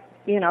like,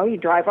 you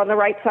drive on the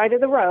right side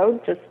of the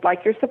road, just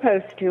like you're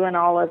supposed to in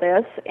all of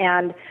this.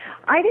 And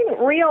I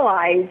didn't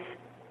realize,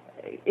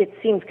 it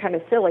seems kind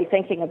of silly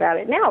thinking about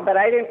it now, but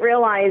I didn't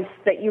realize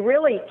that you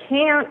really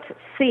can't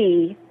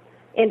see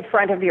in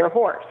front of your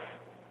horse.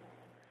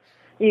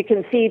 You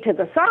can see to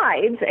the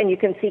sides, and you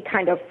can see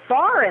kind of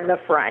far in the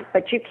front,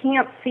 but you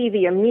can't see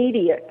the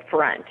immediate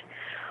front.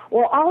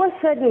 Well, all of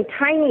a sudden,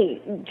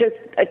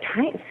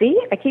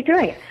 see, I keep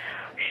doing it.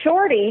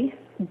 Shorty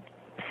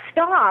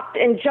stopped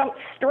and jumped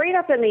straight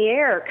up in the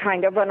air,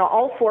 kind of on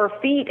all 4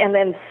 feet, and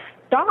then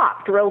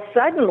stopped real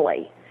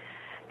suddenly.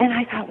 And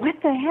I thought,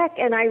 what the heck?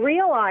 And I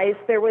realized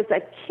there was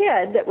a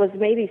kid that was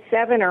maybe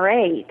 7 or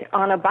 8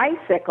 on a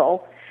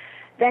bicycle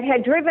that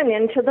had driven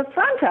into the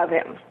front of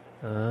him.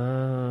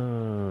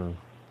 Oh.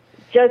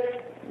 Just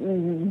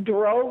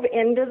drove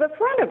into the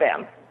front of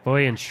him.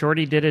 Boy, and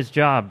Shorty did his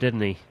job,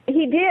 didn't he?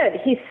 He did.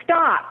 He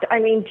stopped.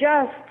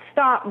 Just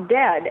stopped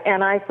dead.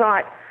 And I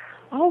thought,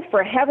 oh,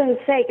 for heaven's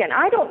sake. And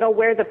I don't know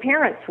where the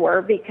parents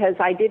were, because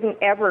I didn't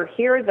ever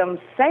hear them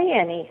say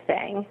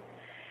anything.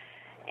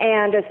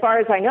 And as far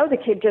as I know, the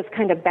kid just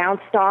kind of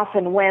bounced off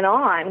and went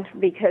on,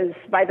 because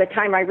by the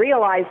time I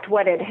realized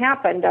what had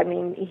happened,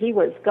 he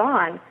was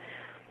gone.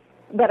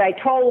 But I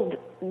told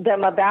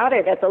them about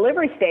it at the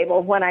livery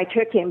stable when I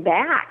took him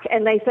back.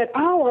 And they said,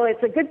 oh, well,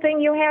 it's a good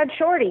thing you had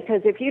Shorty,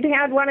 because if you'd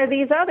had one of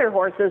these other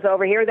horses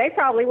over here, they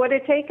probably would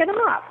have taken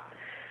off.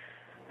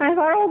 I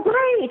thought, oh,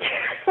 great.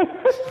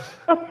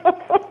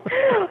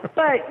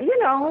 But,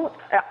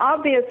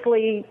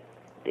 obviously,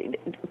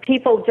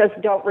 people just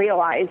don't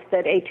realize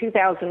that a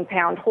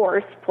 2,000-pound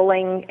horse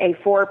pulling a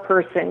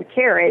 4-person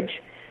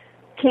carriage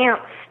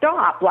can't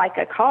stop like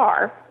a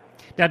car.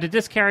 Now, did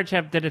this carriage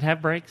did it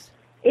have brakes?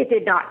 It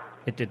did not.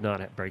 It did not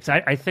have brakes.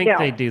 I think No.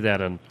 they do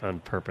that on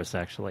purpose,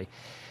 actually.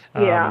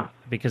 Yeah.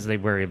 Because they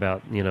worry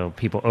about,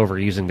 people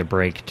overusing the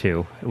brake,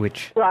 too,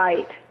 which...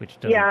 Right. Which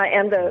doesn't... Yeah,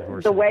 and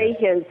the way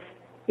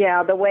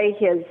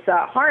his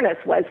harness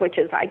was, which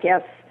is, I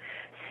guess,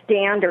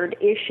 standard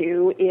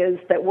issue, is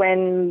that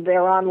when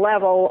they're on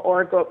level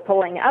or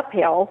pulling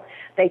uphill,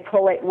 they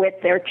pull it with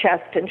their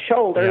chest and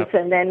shoulders,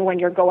 Yep. and then when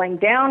you're going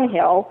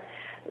downhill,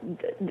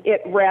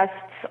 it rests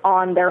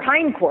on their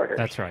hindquarters.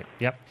 That's right.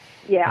 Yep.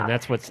 Yeah. And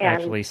that's what's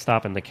actually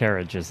stopping the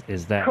carriage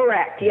is that.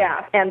 Correct,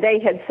 yeah. And they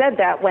had said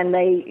that when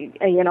they,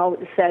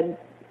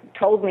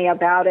 told me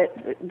about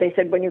it. They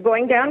said, when you're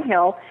going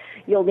downhill,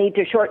 you'll need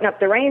to shorten up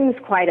the reins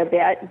quite a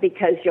bit,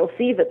 because you'll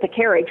see that the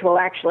carriage will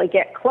actually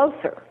get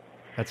closer.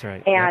 That's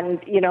right. And,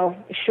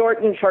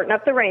 shorten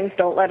up the reins,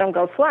 don't let them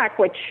go slack,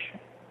 which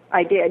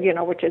I did,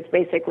 which is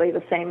basically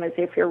the same as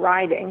if you're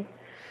riding.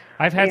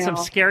 I've had some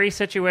scary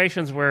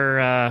situations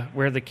where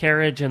the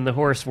carriage and the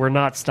horse were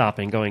not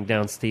stopping going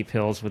down steep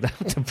hills without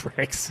the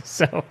brakes.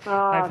 So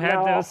I've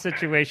had those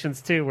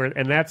situations too,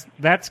 and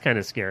that's kind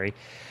of scary.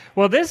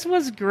 Well, this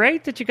was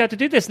great that you got to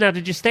do this. Now,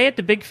 did you stay at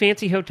the big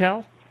fancy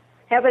hotel?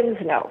 Heavens,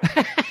 no.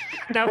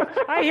 Now,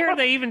 I hear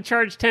they even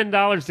charge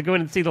 $10 to go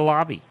in and see the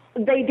lobby.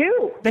 They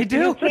do. They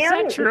do? Is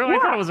that true? Yeah. I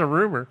thought it was a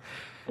rumor.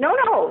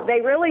 No,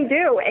 they really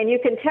do. And you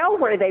can tell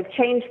where they've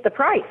changed the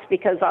price,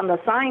 because on the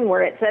sign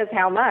where it says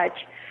how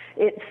much,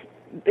 it's,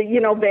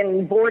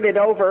 been boarded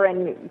over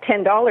and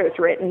 $10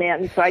 written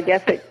in. So I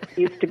guess it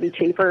used to be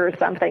cheaper or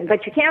something.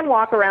 But you can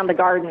walk around the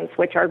gardens,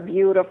 which are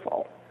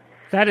beautiful.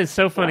 That is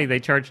so funny. They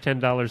charge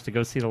 $10 to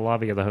go see the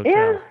lobby of the hotel.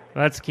 Yeah.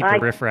 Let's keep the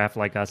riffraff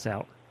like us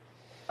out.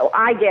 Oh,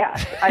 I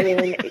guess.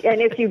 And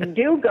if you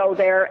do go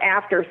there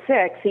after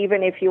 6,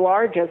 even if you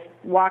are just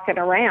walking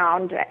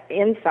around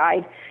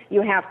inside,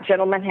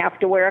 gentlemen have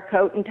to wear a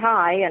coat and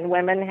tie, and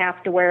women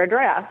have to wear a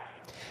dress.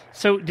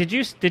 So did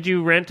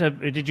you were at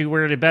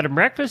a bed and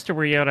breakfast, or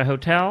were you at a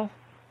hotel?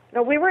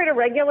 No, we were at a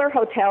regular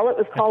hotel. It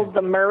was called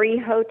the Murray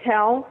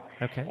Hotel.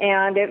 Okay.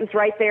 And it was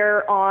right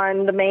there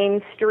on the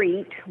main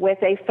street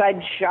with a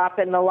fudge shop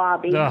in the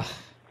lobby. Ugh.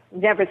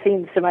 Never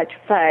seen so much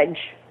fudge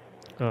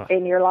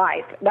in your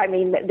life.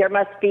 There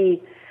must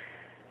be,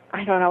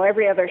 I don't know,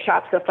 every other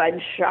shop's a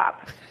fudge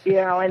shop,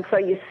 and so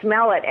you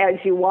smell it as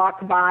you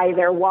walk by.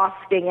 They're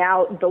wafting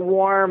out the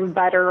warm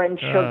butter and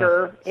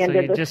sugar into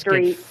so you the just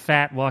street. get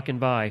fat walking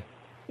by.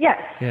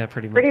 Yes. Yeah,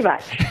 pretty much. Pretty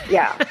much,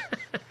 yeah.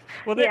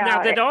 Well,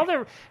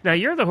 now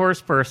you're the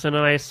horse person,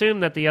 and I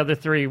assume that the other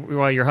three,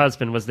 your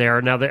husband was there.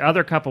 Now the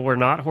other couple were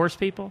not horse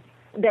people?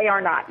 They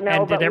are not, no.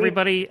 And did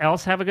everybody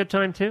else have a good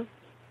time too?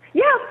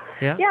 Yeah.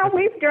 Yeah? Yeah,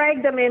 we've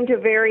dragged them into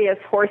various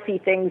horsey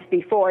things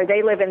before.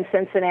 They live in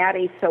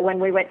Cincinnati, so when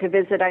we went to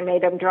visit, I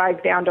made them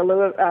drive down to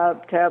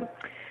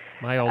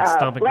my old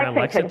stomping ground,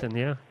 Lexington,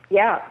 yeah.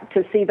 Yeah,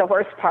 to see the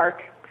horse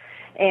park.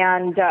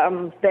 And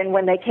then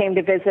when they came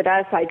to visit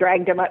us, I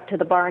dragged them up to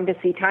the barn to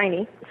see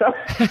Tiny. So,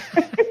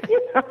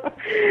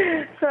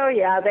 so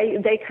yeah,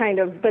 they kind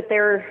of, but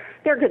they're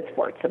good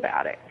sports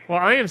about it. Well,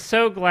 I am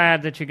so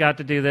glad that you got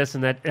to do this,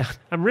 and that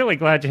I'm really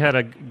glad you had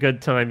a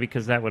good time,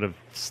 because that would have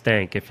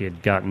stank if you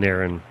had gotten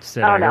there and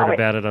said, I heard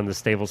about it on the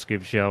Stable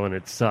Scoop show and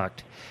it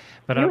sucked.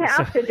 But you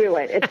have to do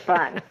it. It's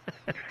fun.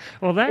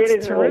 Well, that's it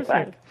is terrific.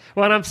 Really fun.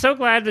 Well, and I'm so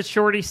glad that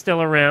Shorty's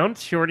still around.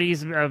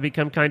 Shorty's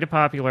become kind of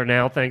popular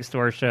now, thanks to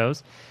our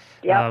shows.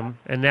 Yep.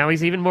 And now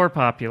he's even more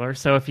popular.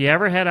 So if you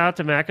ever head out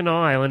to Mackinac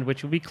Island,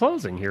 which will be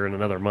closing here in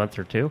another month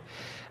or two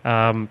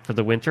for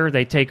the winter,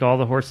 they take all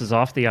the horses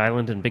off the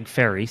island in big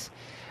ferries,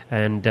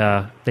 and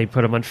they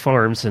put them on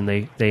farms, and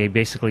they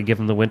basically give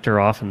them the winter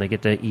off, and they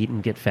get to eat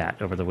and get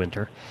fat over the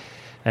winter.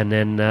 And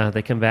then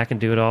they come back and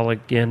do it all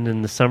again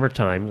in the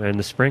summertime, in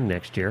the spring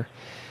next year.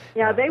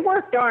 Yeah, they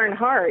work darn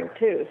hard,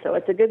 too, so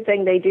it's a good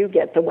thing they do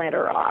get the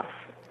winter off.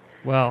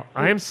 Well,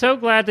 I am so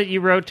glad that you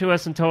wrote to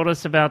us and told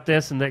us about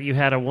this, and that you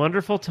had a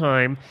wonderful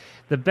time.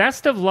 The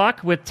best of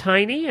luck with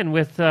Tiny and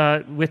with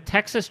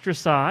Texas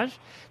dressage.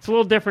 It's a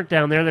little different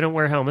down there. They don't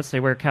wear helmets. They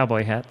wear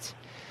cowboy hats.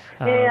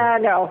 Yeah,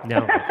 no.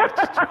 No.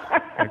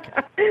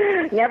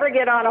 Okay. Never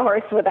get on a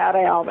horse without a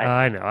helmet.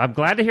 I know. I'm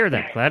glad to hear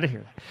that. Glad to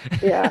hear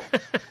that. Yeah.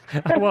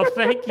 Well,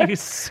 thank you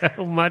so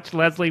much,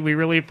 Leslie. We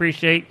really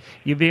appreciate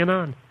you being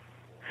on.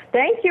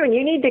 Thank you, and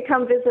you need to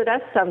come visit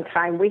us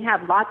sometime. We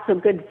have lots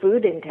of good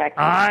food in Texas.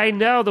 I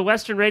know. The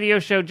Western Radio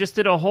Show just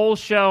did a whole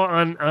show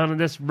on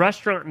this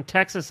restaurant in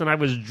Texas, and I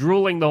was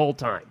drooling the whole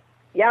time.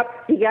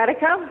 Yep, you got to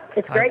come.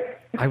 It's great.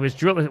 I was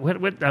drooling.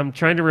 What, I'm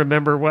trying to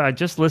remember what I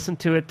just listened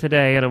to it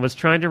today, and I was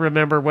trying to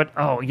remember what.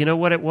 Oh, you know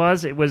what it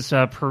was? It was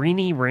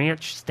Perini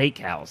Ranch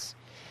Steakhouse,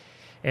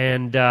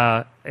 and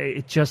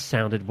it just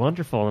sounded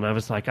wonderful. And I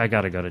was like, I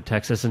got to go to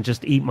Texas and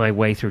just eat my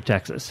way through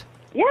Texas.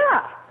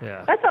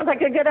 Yeah. That sounds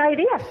like a good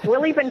idea.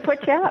 We'll even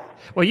put you up.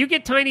 Well, you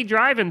get Tiny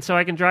driving so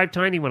I can drive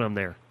Tiny when I'm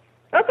there.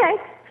 Okay.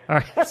 All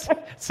right.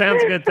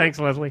 Sounds good. Thanks,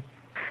 Leslie.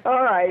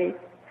 All righty.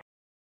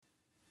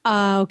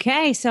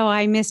 Okay, so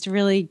I missed a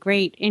really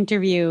great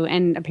interview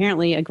and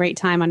apparently a great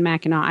time on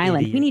Mackinac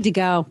Island. Idiot. We need to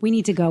go. We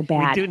need to go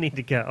bad. We do need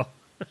to go.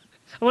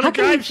 I want to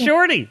drive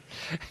Shorty.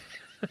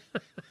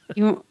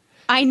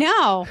 I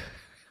know.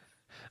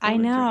 I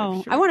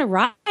want to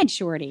ride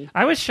Shorty.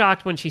 I was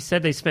shocked when she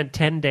said they spent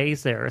 10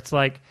 days there. It's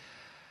like,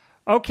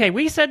 okay,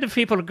 we said to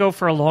people to go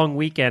for a long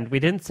weekend. We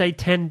didn't say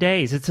 10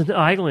 days. It's an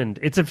island.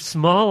 It's a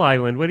small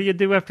island. What do you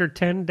do after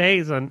 10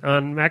 days on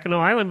Mackinac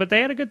Island? But they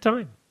had a good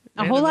time.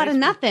 A whole lot of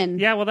nothing.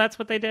 Yeah, well, that's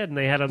what they did. And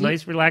they had a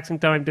nice, relaxing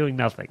time doing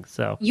nothing.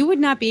 So you would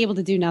not be able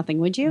to do nothing,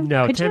 would you?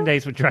 No, Could 10 you?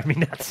 days would drive me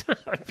nuts.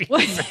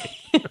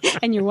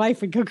 And your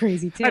wife would go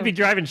crazy, too. I'd be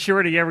driving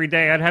Shorty every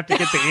day. I'd have to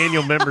get the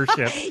annual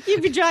membership.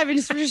 You'd be driving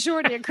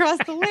Shorty across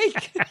the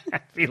lake.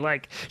 I'd be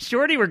like,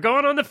 Shorty, we're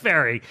going on the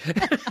ferry.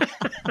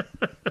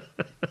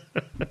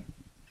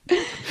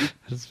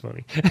 That's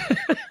funny.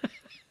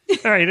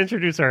 All right,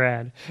 introduce our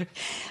ad.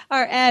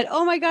 Our ad.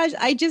 Oh my gosh,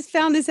 I just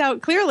found this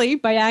out clearly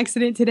by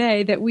accident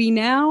today that we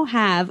now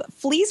have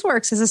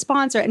Fleeceworks as a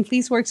sponsor, and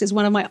Fleeceworks is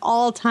one of my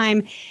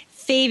all-time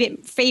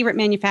favorite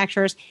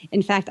manufacturers.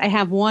 In fact, I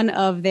have one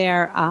of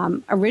their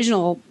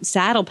original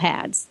saddle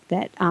pads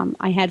that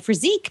I had for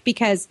Zeke,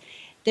 because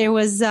there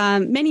was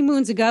many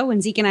moons ago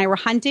when Zeke and I were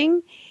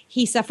hunting,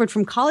 he suffered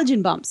from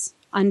collagen bumps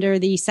under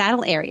the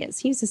saddle areas.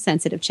 He's a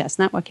sensitive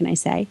chestnut, what can I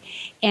say?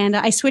 And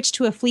I switched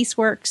to a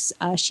Fleeceworks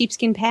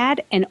sheepskin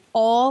pad, and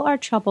all our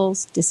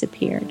troubles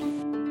disappeared.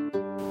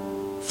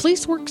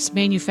 Fleeceworks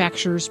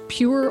manufactures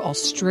pure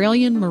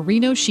Australian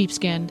merino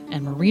sheepskin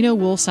and merino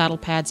wool saddle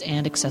pads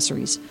and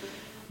accessories.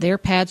 Their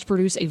pads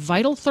produce a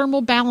vital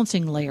thermal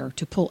balancing layer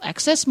to pull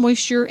excess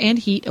moisture and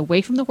heat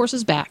away from the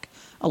horse's back,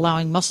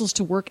 allowing muscles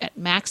to work at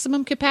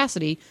maximum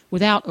capacity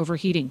without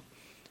overheating.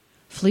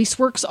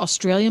 Fleeceworks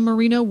Australian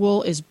merino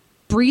wool is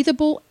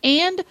breathable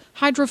and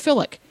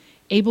hydrophilic,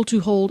 able to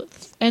hold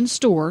and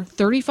store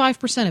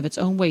 35% of its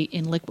own weight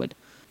in liquid.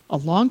 A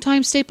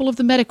longtime staple of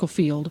the medical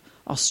field,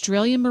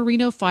 Australian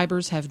merino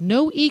fibers have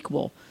no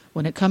equal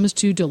when it comes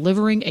to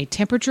delivering a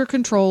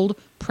temperature-controlled,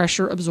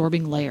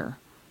 pressure-absorbing layer.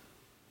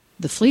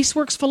 The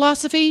Fleeceworks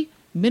philosophy: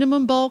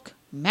 minimum bulk,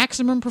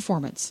 maximum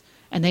performance,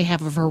 and they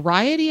have a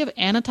variety of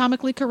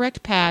anatomically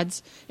correct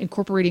pads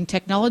incorporating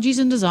technologies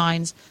and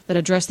designs that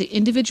address the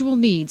individual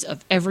needs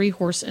of every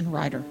horse and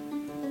rider.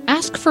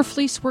 Ask for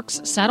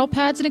Fleeceworks saddle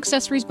pads and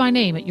accessories by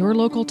name at your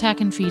local tack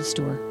and feed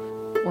store,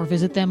 or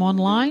visit them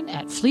online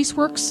at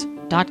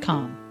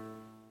fleeceworks.com.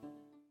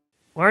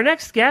 Well, our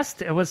next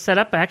guest was set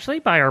up actually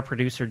by our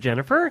producer,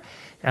 Jennifer.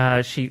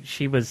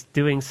 She was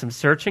doing some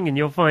searching, and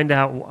you'll find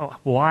out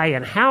why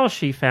and how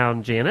she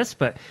found Janice.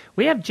 But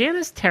we have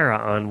Janice Terra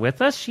on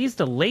with us. She's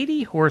the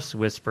Lady Horse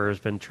Whisperer, has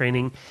been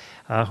training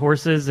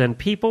horses and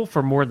people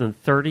for more than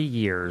 30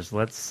 years.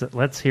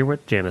 Let's hear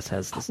what Janice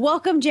has to say.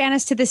 Welcome,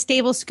 Janice, to the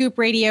Stable Scoop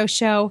radio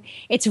show.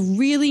 It's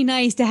really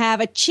nice to have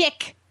a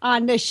chick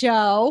on the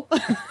show,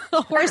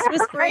 a horse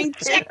whispering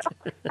chick.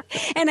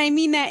 And I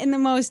mean that in the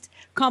most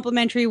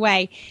complimentary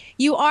way.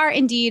 You are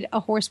indeed a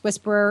horse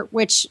whisperer,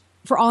 which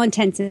for all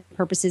intents and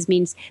purposes,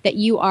 means that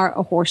you are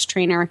a horse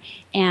trainer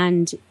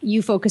and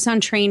you focus on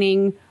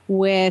training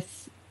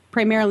with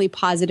primarily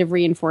positive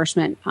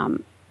reinforcement.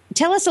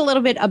 Tell us a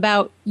little bit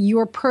about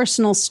your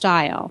personal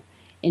style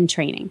in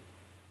training.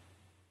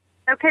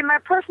 Okay, my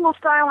personal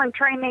style in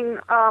training,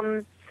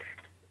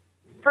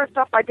 first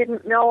off, I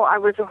didn't know I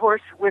was a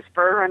horse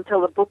whisperer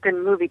until the book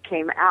and movie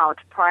came out.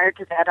 Prior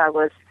to that, I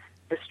was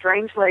the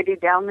strange lady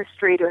down the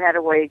street who had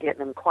a way of getting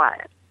them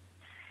quiet.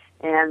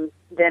 And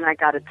then I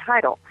got a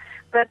title.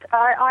 But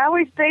I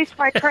always based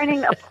my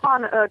training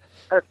upon a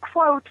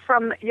quote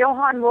from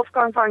Johann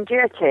Wolfgang von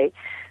Goethe,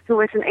 who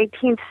was an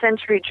 18th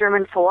century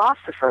German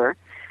philosopher,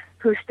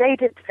 who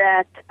stated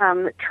that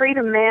treat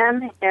a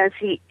man as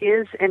he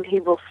is and he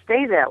will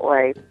stay that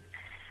way.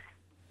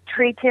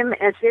 Treat him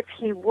as if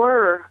he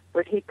were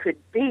what he could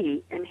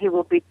be and he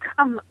will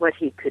become what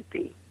he could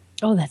be.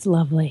 Oh, that's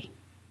lovely.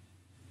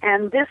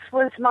 And this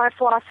was my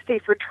philosophy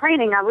for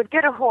training. I would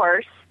get a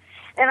horse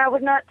and I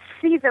would not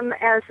see them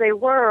as they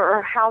were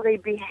or how they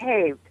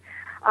behaved.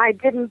 I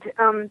didn't,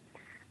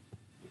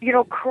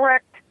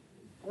 correct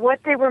what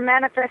they were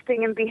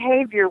manifesting in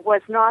behavior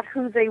was not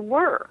who they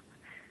were.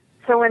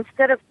 So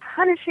instead of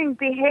punishing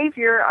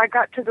behavior, I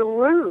got to the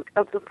root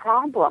of the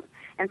problem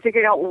and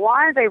figured out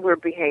why they were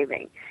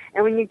behaving.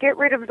 And when you get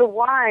rid of the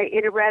why,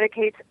 it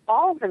eradicates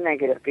all the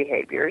negative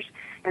behaviors.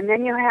 And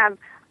then you have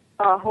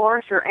a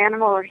horse or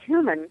animal or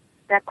human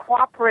that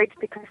cooperates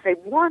because they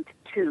want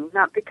to,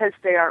 not because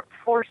they are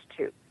forced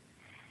to.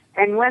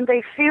 And when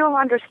they feel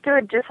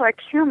understood, just like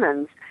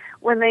humans,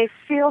 when they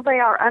feel they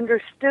are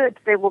understood,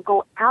 they will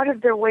go out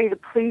of their way to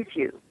please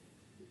you.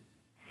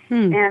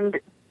 And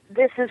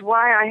this is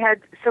why I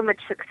had so much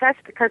success,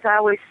 because I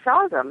always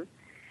saw them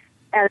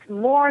as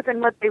more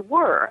than what they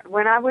were.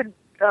 When I would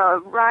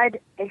ride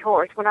a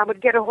horse, when I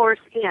would get a horse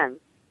in,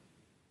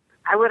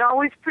 I would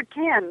always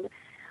pretend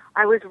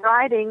I was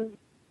riding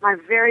my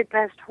very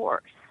best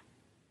horse.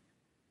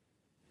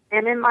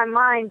 And in my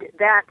mind,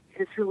 that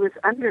is who was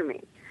under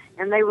me.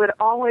 And they would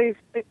always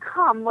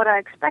become what I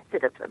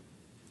expected of them.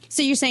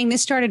 So you're saying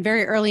this started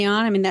very early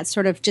on? I mean, that's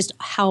sort of just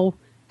how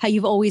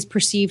you've always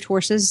perceived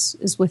horses,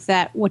 is with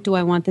that, what do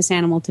I want this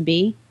animal to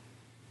be?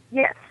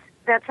 Yes,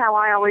 that's how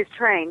I always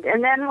trained.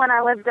 And then when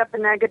I lived up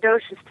in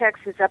Nacogdoches,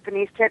 Texas, up in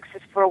East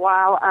Texas for a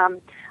while,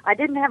 I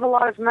didn't have a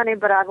lot of money,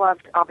 but I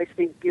loved,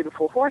 obviously,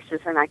 beautiful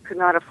horses, and I could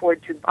not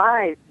afford to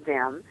buy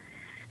them.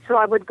 So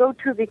I would go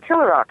to the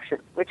killer auction,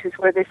 which is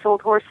where they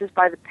sold horses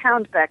by the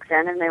pound back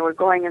then, and they were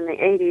going in the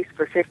 80s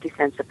for 50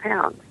 cents a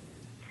pound.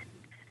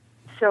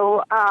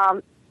 So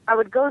I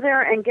would go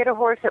there and get a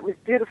horse that was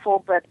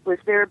beautiful, but was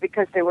there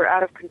because they were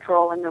out of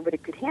control and nobody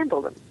could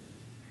handle them.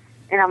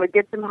 And I would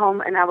get them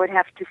home, and I would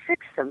have to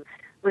fix them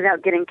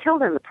without getting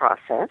killed in the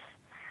process,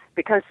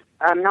 because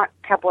I'm not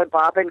Cowboy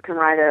Bob and can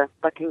ride a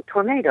bucking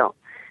tornado.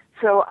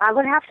 So I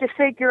would have to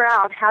figure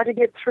out how to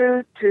get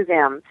through to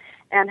them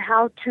and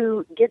how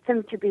to get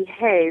them to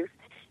behave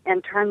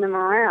and turn them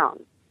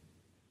around.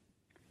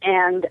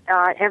 And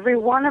every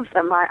one of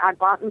them, I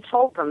bought and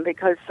sold them,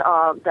 because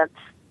that's,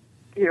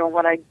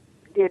 what I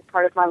did,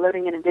 part of my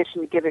living, in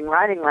addition to giving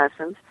riding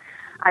lessons.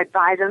 I'd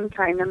buy them,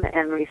 train them,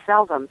 and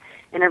resell them.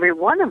 And every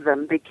one of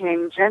them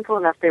became gentle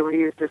enough they were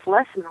used as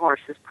lesson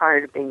horses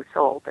prior to being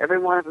sold. Every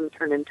one of them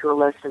turned into a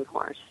lesson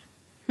horse.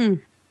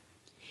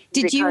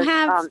 Did you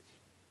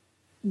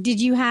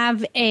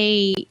have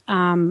a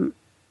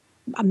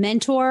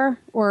mentor,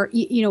 or,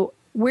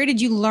 where did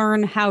you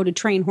learn how to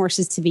train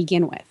horses to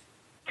begin with?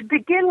 To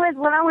begin with,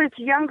 when I was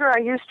younger, I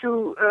used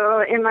to,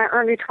 in my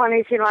early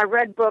 20s, I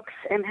read books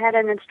and had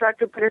an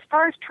instructor. But as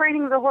far as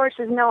training the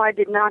horses, no, I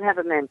did not have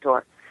a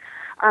mentor.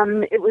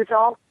 It was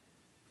all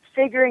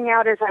figuring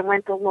out as I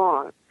went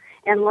along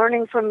and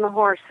learning from the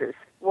horses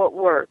what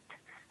worked.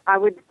 I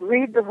would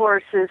read the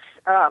horses.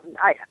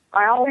 I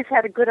always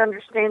had a good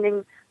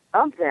understanding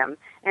of them,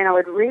 and I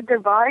would read their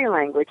body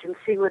language and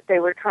see what they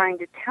were trying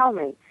to tell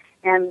me.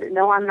 And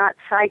no, I'm not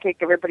psychic.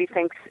 Everybody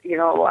thinks,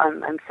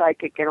 I'm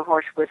psychic and a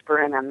horse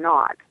whisperer, and I'm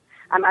not.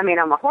 I'm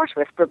a horse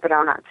whisperer, but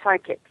I'm not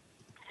psychic.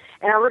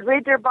 And I would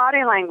read their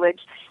body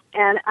language,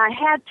 and I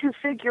had to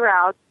figure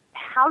out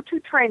how to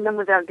train them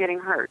without getting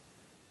hurt.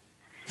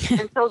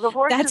 And so the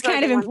horses That's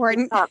kind of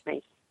important. Taught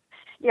me.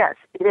 Yes,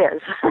 it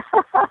is.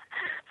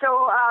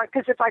 So,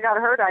 because if I got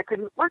hurt, I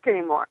couldn't work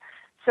anymore.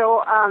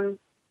 So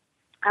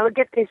I would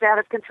get these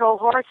out-of-control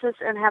horses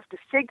and have to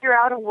figure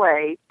out a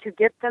way to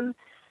get them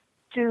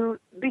to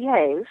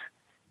behave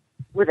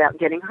without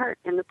getting hurt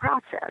in the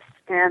process.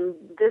 And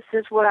this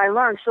is what I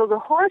learned. So the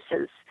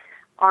horses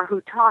are who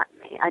taught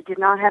me. I did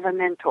not have a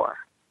mentor.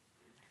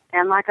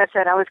 And like I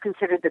said, I was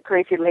considered the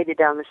crazy lady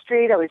down the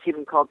street. I was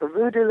even called the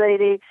voodoo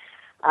lady.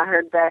 I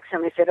heard back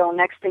somebody said,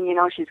 next thing you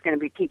know, she's going to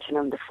be teaching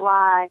them to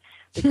fly,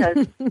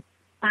 because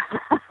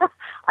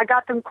I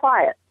got them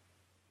quiet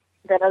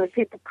that other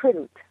people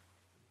couldn't.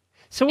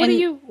 So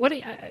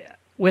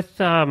with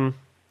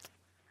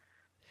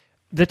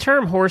the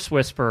term horse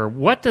whisperer,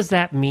 what does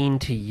that mean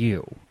to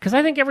you? Because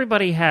I think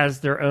everybody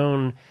has their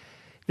own,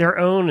 their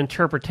own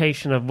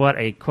interpretation of what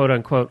a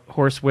quote-unquote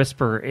horse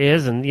whisperer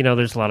is. And,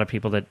 there's a lot of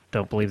people that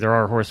don't believe there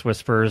are horse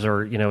whisperers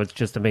or, it's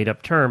just a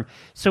made-up term.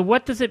 So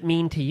what does it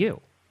mean to you?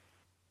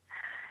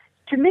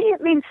 To me,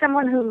 it means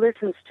someone who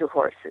listens to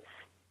horses.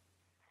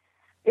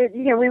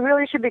 We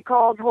really should be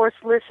called horse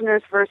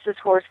listeners versus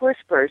horse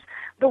whisperers.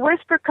 The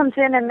whisper comes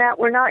in that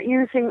we're not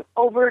using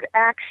overt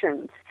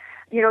actions.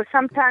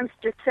 Sometimes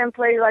just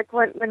simply like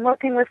when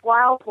working with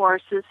wild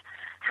horses,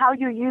 how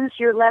you use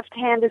your left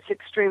hand is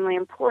extremely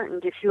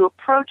important. If you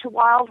approach a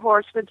wild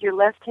horse with your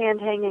left hand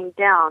hanging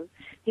down,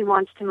 he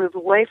wants to move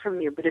away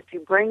from you. But if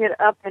you bring it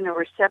up in a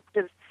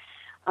receptive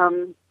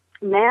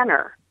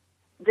manner,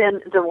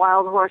 then the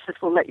wild horses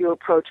will let you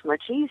approach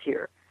much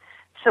easier.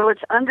 So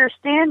it's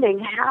understanding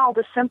how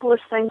the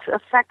simplest things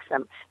affect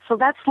them. So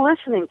that's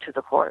listening to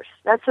the horse.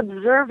 That's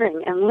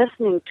observing and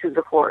listening to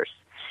the horse.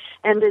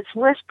 And it's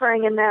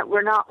whispering in that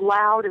we're not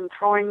loud and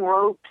throwing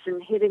ropes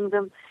and hitting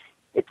them.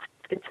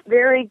 It's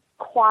very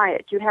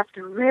quiet. You have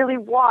to really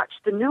watch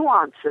the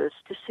nuances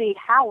to see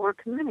how we're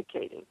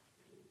communicating.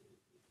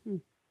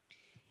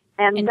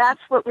 And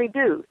that's what we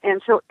do.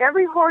 And so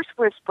every horse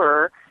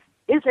whisperer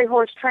is a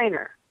horse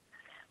trainer,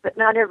 but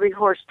not every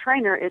horse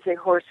trainer is a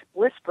horse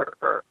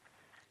whisperer.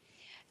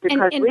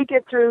 Because we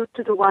get through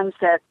to the ones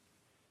that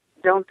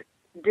don't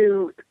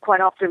do quite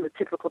often the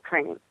typical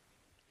training.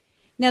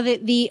 Now,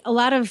 a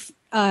lot of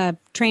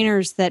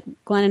trainers that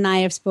Glenn and I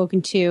have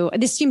spoken to,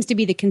 this seems to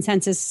be the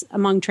consensus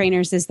among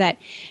trainers, is that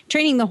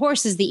training the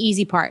horse is the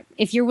easy part,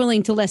 if you're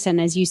willing to listen,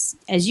 as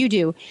you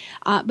do.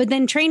 But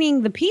then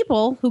training the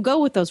people who go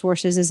with those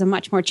horses is a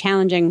much more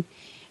challenging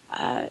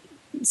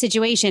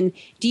situation.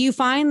 Do you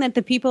find that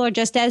the people are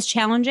just as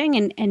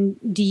challenging,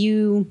 and do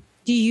you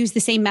use the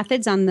same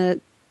methods on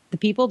the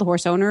people, the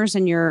horse owners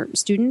and your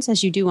students,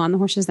 as you do on the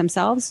horses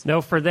themselves?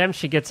 No, for them,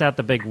 she gets out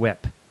the big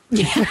whip.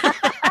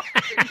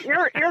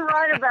 You're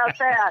right about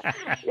that.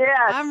 Yeah,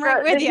 I'm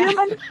right with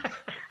you.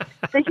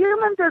 The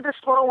humans are the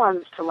slow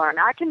ones to learn.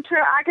 I can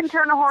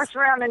turn a horse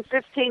around in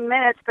 15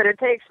 minutes, but it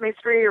takes me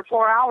 3 or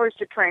 4 hours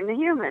to train the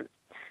human.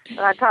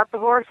 I taught the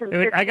horse in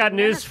 15 I got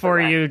news for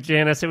you,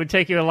 Janice. It would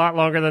take you a lot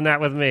longer than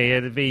that with me.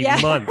 It'd be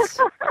months,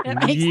 It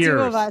makes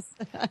years. two of us.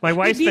 My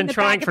wife's been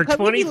trying for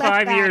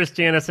 25 years,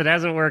 Janice. It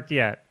hasn't worked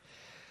yet.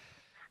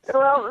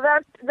 Well,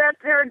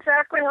 they're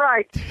exactly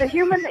right. The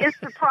human is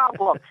the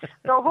problem.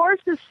 The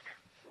horses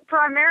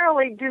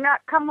primarily do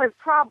not come with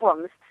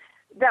problems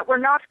that were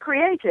not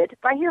created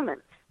by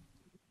humans.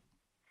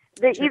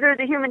 Either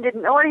the human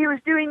didn't know what he was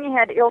doing, he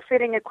had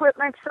ill-fitting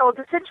equipment, so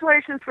the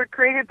situations were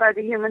created by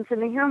the humans,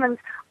 and the humans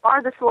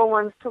are the slow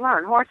ones to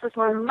learn. Horses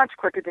learn much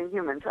quicker than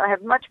humans. I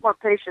have much more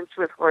patience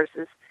with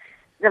horses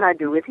than I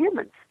do with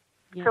humans.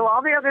 Yeah. So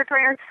all the other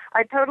trainers,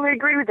 I totally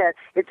agree with that.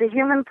 It's a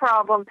human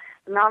problem,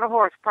 not a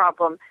horse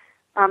problem.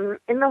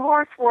 In the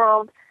horse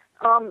world,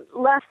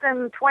 less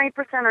than 20%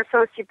 are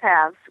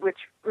sociopaths, which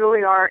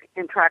really are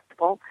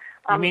intractable.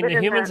 You mean the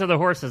humans or the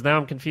horses? Now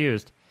I'm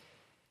confused.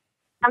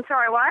 I'm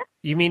sorry, what?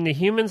 You mean the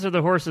humans or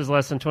the horses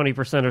less than 20%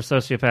 are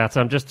sociopaths?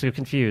 I'm just too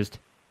confused.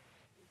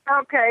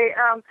 Okay,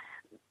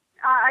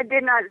 I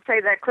did not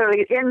say that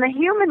clearly. In the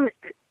human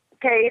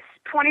case,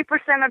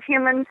 20% of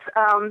humans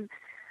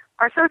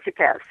are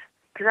sociopaths,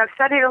 because I've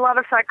studied a lot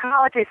of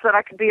psychology so that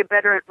I could be a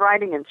better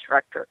riding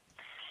instructor.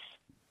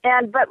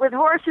 But with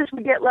horses,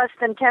 we get less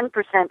than 10%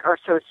 are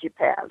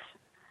sociopaths.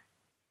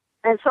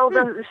 And so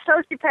the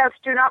sociopaths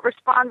do not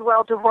respond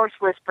well to horse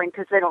whispering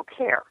because they don't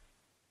care.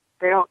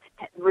 They don't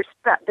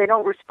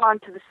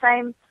respond to the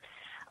same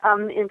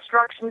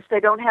instructions. They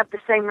don't have the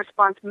same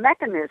response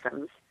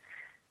mechanisms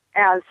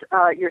as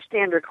your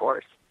standard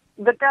horse.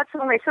 But that's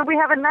only, so we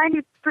have a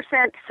 90%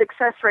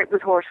 success rate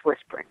with horse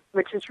whispering,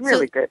 which is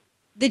really good.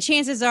 The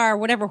chances are,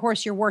 whatever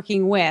horse you're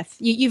working with,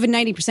 you have a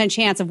 90%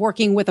 chance of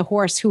working with a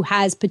horse who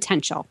has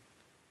potential.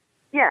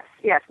 Yes,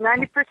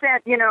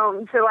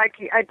 90%, so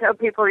I tell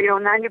people,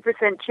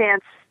 90%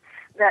 chance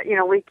that,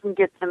 we can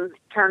get them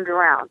turned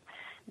around.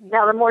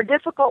 Now, the more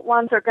difficult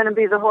ones are going to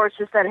be the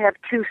horses that have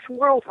 2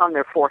 swirls on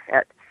their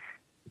forehead,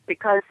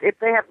 because if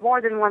they have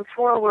more than one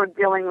swirl, we're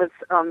dealing with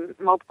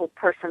multiple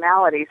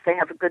personalities. They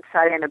have a good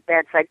side and a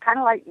bad side, kind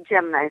of like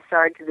Gemini.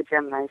 Sorry to the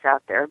Geminis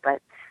out there,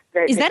 but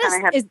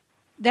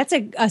that's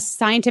a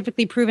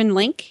scientifically proven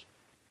link?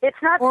 It's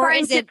not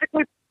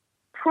scientifically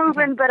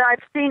proven, but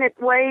I've seen it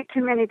way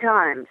too many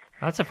times.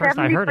 That's the first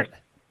I heard it.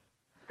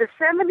 The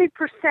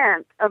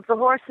 70% of the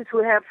horses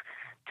who have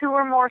 2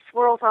 or more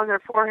swirls on their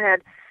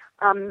forehead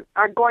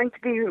are going to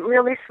be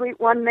really sweet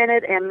one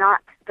minute and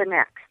not the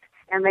next.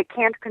 And they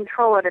can't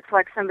control it. It's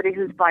like somebody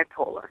who's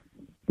bipolar.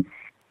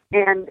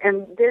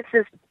 And this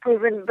is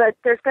proven, but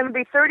there's going to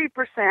be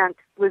 30%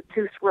 with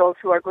 2 swirls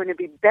who are going to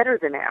be better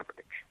than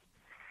average.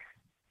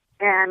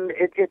 And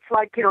it's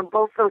like,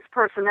 both those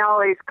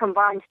personalities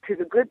combined to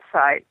the good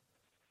side.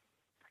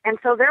 And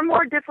so they're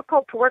more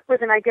difficult to work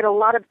with, and I get a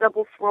lot of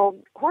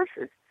double-swirled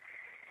horses.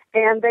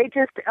 And they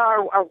just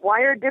are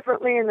wired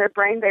differently in their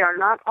brain. They are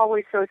not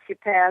always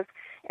sociopaths.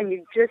 And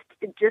you just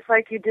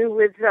like you do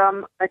with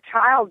a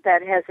child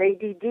that has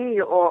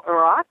ADD or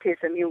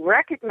autism, you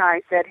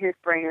recognize that his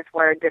brain is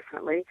wired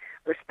differently,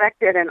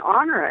 respect it and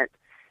honor it.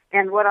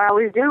 And what I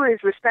always do is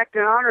respect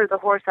and honor the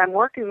horse I'm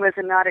working with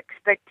and not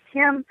expect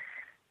him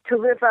to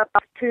live up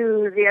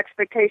to the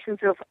expectations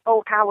of,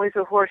 oh, how is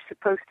a horse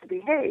supposed to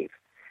behave?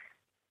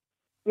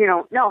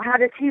 No, how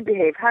does he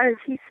behave? How does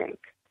he think?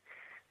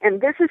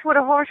 And this is what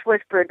a horse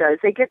whisperer does.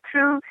 They get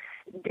through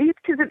deep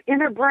to the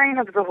inner brain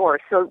of the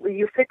horse. So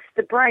you fix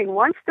the brain.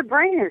 Once the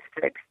brain is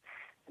fixed,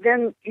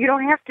 then you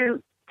don't have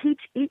to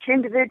teach each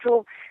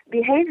individual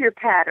behavior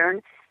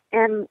pattern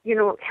and,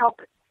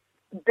 help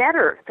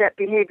better that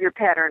behavior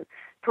pattern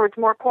towards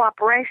more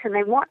cooperation.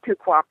 They want to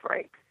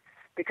cooperate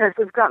because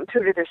we've gotten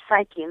through to their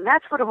psyche. And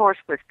that's what a horse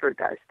whisperer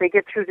does. They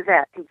get through to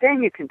that. And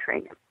then you can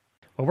train them.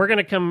 Well, we're going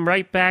to come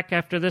right back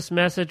after this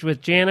message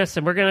with Janice,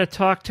 and we're going to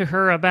talk to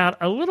her about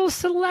a little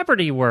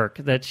celebrity work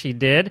that she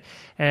did,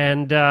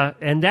 and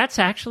that's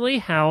actually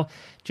how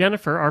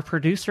Jennifer, our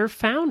producer,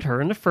 found her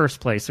in the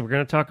first place. So we're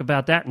going to talk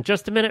about that in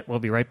just a minute. We'll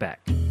be right back.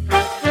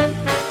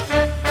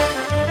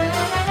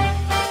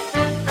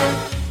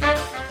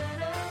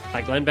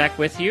 Hi, Glenn, back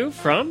with you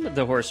from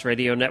the Horse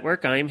Radio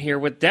Network. I'm here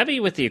with Debbie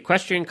with the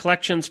Equestrian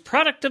Collection's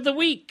Product of the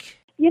Week.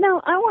 I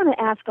want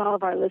to ask all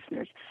of our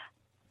listeners,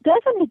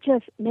 doesn't it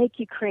just make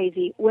you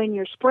crazy when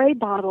your spray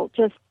bottle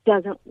just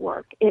doesn't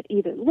work? It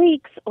either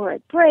leaks or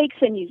it breaks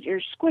and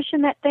you're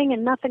squishing that thing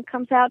and nothing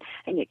comes out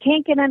and you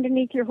can't get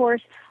underneath your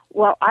horse.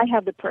 Well, I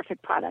have the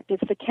perfect product.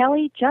 It's the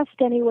Kelly Just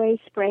Anyway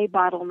spray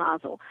bottle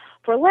nozzle.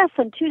 For less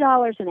than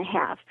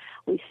 $2.50,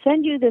 we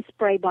send you this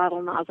spray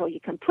bottle nozzle. You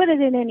can put it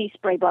in any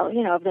spray bottle,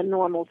 of the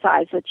normal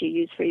size that you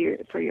use for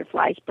your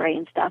fly spray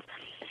and stuff.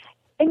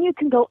 And you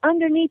can go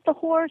underneath the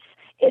horse.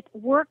 It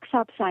works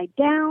upside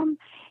down.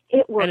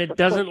 It works. And it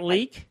doesn't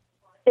leak?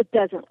 It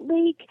doesn't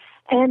leak.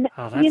 And,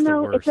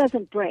 it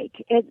doesn't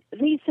break.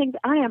 These things,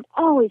 I am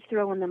always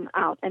throwing them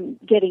out and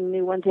getting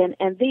new ones in,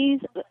 and these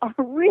are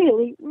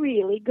really,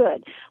 really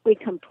good. We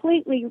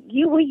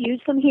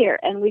use them here,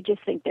 and we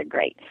just think they're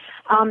great.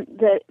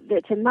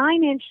 It's a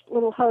 9-inch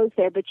little hose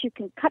there, but you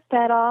can cut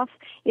that off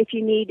if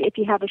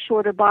you have a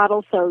shorter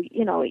bottle, so,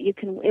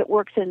 it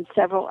works in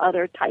several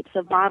other types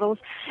of bottles.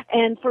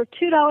 And for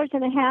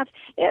 $2.50,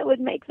 it would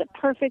make the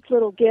perfect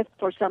little gift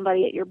for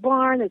somebody at your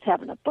barn that's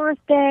having a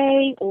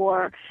birthday,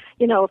 or,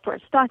 for a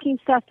stocking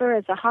stuffer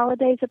as the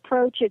holidays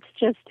approach. It's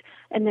just,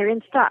 and they're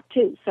in stock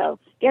too, so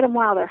get them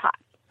while they're hot.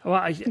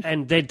 Well,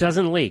 and it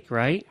doesn't leak,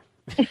 right?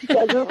 It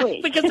doesn't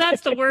leak. Because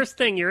that's the worst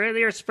thing. You're in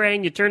there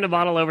spraying, you turn the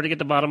bottle over to get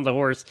the bottom of the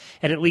horse,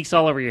 and it leaks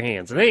all over your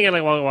hands. And then you got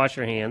to wash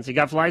your hands. You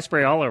got fly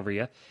spray all over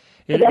you.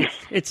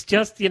 It's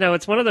just,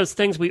 it's one of those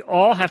things we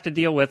all have to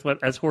deal with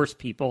as horse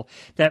people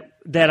that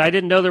I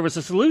didn't know there was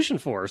a solution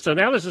for. So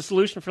now there's a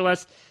solution for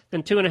less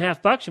than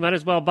 $2.50. You might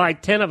as well buy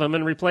 10 of them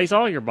and replace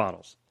all your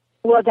bottles.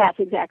 Well, that's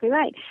exactly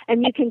right.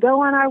 And you can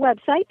go on our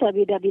website,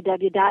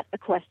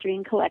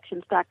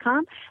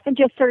 www.equestriancollections.com, and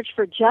just search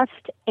for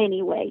Just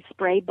Anyway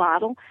spray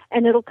bottle,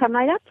 and it'll come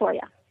right up for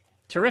you.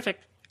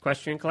 Terrific.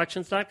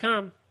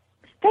 EquestrianCollections.com.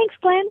 Thanks,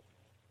 Glenn.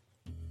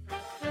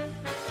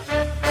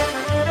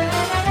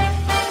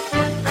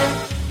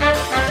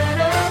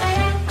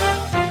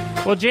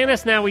 Well,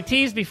 Janice, now we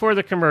teased before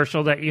the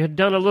commercial that you had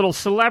done a little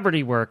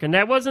celebrity work, and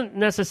that wasn't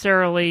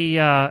necessarily,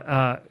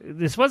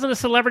 this wasn't a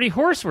celebrity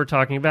horse we're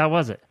talking about,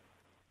 was it?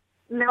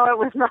 No, it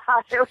was not.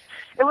 It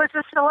was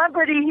a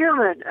celebrity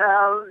human.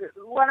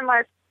 One of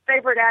my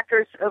favorite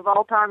actors of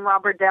all time,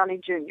 Robert Downey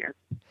Jr.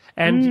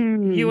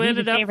 And you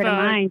ended up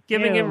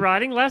giving too. him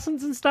riding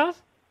lessons and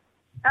stuff?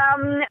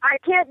 I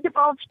can't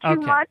divulge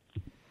too much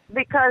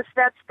because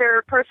that's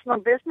their personal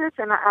business,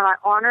 and I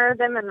honor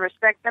them and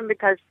respect them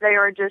because they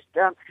are just,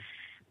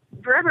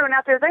 for everyone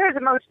out there, they are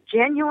the most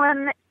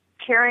genuine,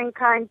 caring,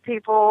 kind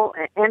people,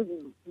 and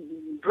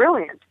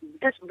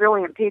just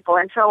brilliant people.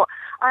 And so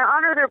I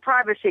honor their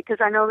privacy because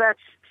I know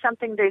that's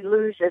something they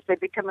lose as they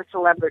become a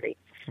celebrity.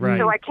 Right.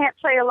 So I can't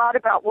say a lot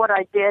about what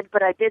I did,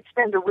 but I did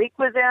spend a week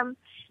with them,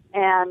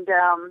 and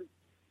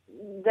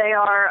they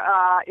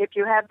are, if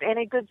you have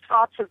any good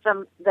thoughts of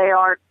them, they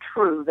are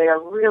true. They are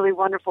really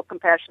wonderful,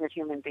 compassionate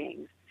human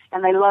beings.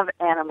 And they love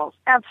animals,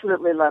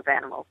 absolutely love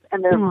animals.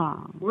 And they're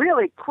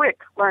really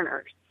quick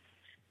learners.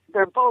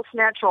 They're both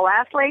natural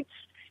athletes,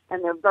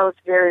 and they're both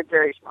very,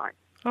 very smart.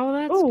 Oh,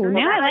 that's great.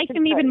 Now I like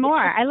them even more.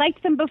 I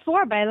liked them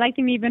before, but I like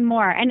them even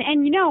more. And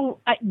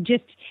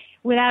just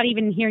without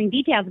even hearing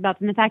details about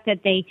them, the fact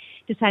that they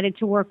decided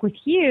to work with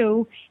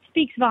you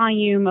speaks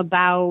volume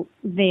about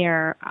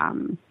their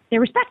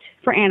respect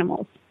for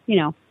animals.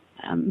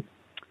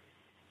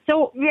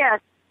 So yes,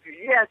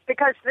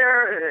 because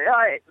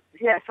they're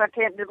yes, I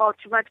can't divulge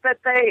too much, but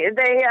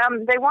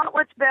they want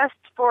what's best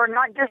for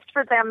not just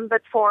for them,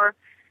 but for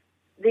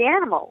the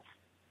animals.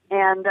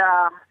 And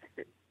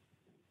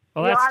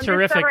well, that's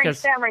terrific. I'm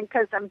stammering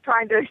because I'm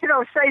trying to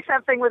say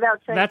something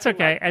without saying. That's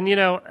okay, and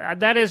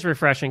that is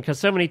refreshing because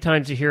so many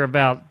times you hear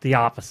about the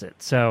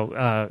opposite.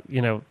 So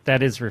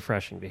that is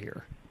refreshing to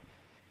hear.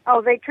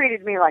 Oh, they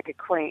treated me like a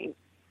queen,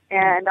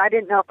 And I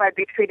didn't know if I'd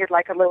be treated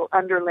like a little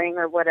underling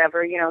or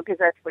whatever, because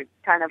that's what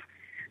kind of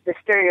the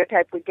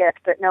stereotype we get.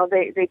 But no,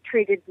 they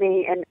treated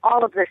me and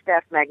all of their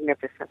staff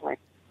magnificently.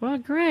 Well,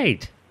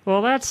 great.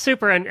 Well, that's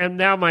super. And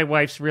now my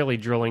wife's really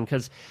drooling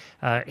because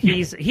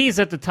he's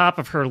at the top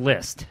of her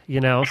list,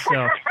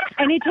 so.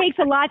 And it takes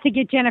a lot to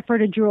get Jennifer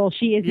to drool.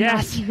 She is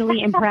not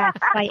easily impressed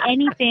by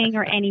anything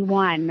or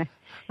anyone.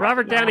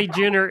 Robert Downey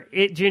Jr.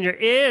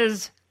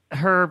 is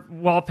her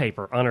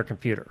wallpaper on her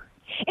computer.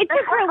 It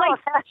took her,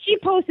 she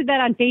posted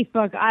that on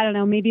Facebook, I don't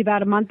know, maybe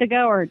about a month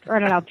ago or I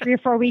don't know, 3 or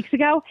 4 weeks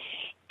ago.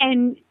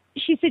 And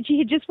she said she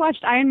had just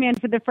watched Iron Man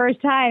for the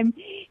first time.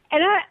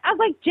 And I was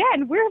like,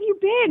 Jen, where have you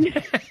been?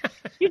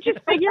 You're just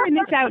figuring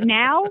this out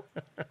now?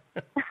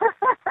 But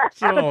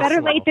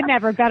better late than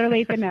never. Better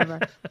late than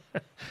never.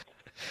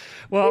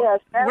 Well,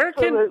 yes,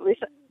 absolutely.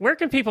 Where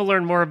can people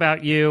learn more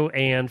about you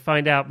and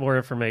find out more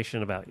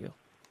information about you?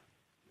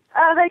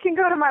 They can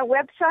go to my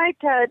website,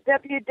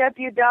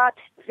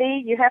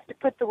 you have to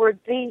put the word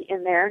 "the"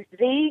 in there,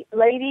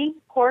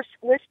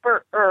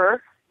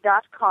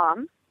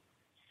 theladyhorsewhisperer.com.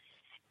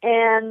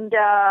 And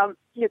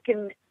you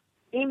can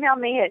email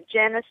me at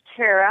Janice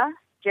Terra,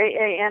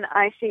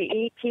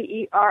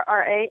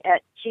 JANICETERRA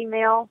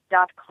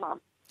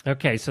 @gmail.com.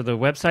 Okay, so the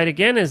website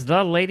again is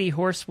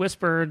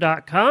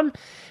theladyhorsewhisperer.com,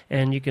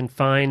 and you can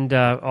find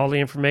all the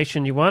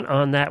information you want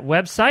on that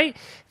website.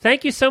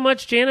 Thank you so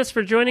much, Janice,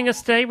 for joining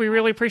us today. We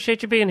really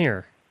appreciate you being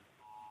here.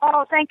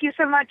 Oh, thank you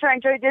so much. I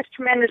enjoyed this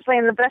tremendously,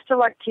 and the best of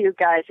luck to you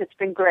guys. It's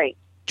been great.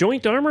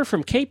 Joint Armor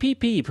from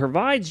KPP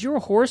provides your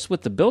horse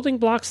with the building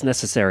blocks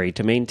necessary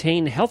to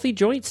maintain healthy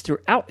joints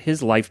throughout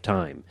his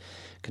lifetime.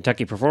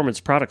 Kentucky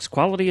Performance Products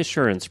Quality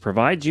Assurance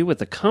provides you with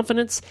the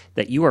confidence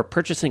that you are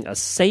purchasing a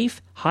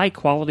safe,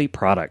 high-quality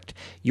product.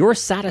 Your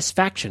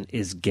satisfaction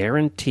is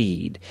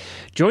guaranteed.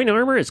 Joint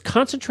Armor is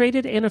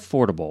concentrated and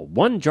affordable.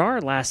 One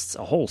jar lasts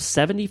a whole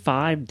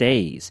 75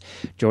 days.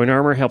 Joint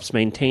Armor helps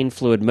maintain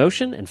fluid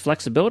motion and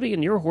flexibility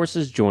in your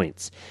horse's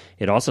joints.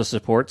 It also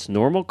supports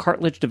normal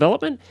cartilage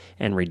development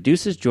and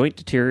reduces joint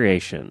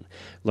deterioration.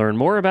 Learn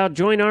more about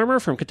Joint Armor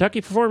from Kentucky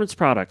Performance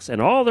Products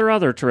and all their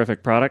other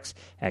terrific products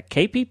at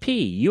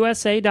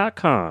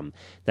kppusa.com.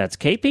 That's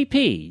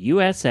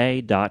kppusa.com.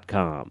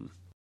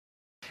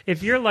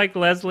 If you're like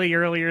Leslie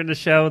earlier in the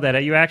show,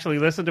 that you actually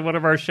listened to one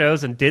of our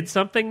shows and did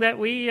something that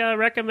we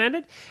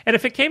recommended, and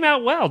if it came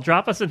out well,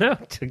 drop us a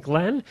note to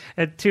Glenn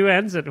at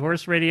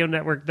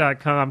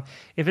 2ends@horseradionetwork.com.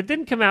 If it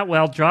didn't come out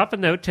well, drop a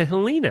note to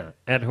Helena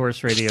at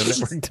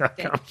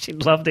horseradionetwork.com.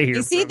 She'd love to hear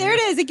you. See, there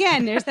it is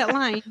again. There's that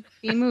line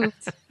being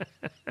moved.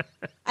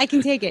 I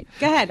can take it.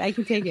 Go ahead. I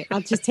can take it. I'll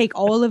just take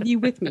all of you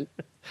with me.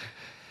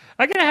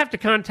 I'm going to have to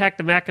contact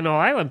the Mackinac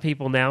Island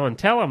people now and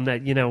tell them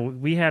that,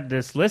 we had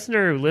this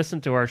listener who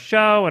listened to our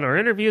show and our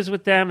interviews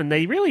with them, and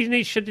they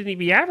really shouldn't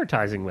be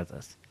advertising with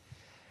us.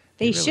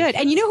 They really should.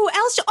 And you know who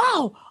else?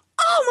 Oh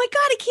my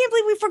God, I can't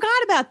believe we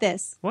forgot about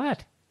this.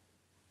 What?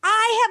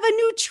 I have a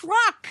new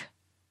truck.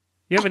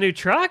 You have a new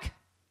truck?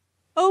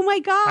 Oh, my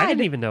God. I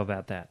didn't even know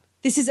about that.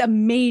 This is a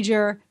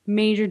major,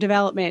 major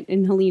development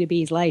in Helena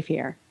B's life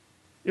here.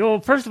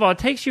 Well, first of all, it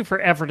takes you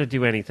forever to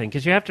do anything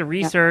because you have to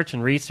research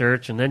and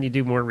research, and then you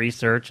do more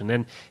research, and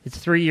then it's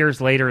 3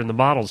 years later and the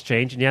models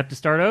change, and you have to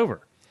start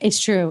over.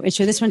 It's true.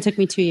 This one took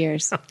me 2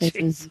 years. Oh,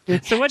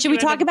 so what should we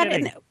talk about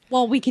it?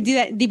 Well, we can do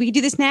that. We can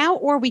do this now,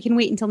 or we can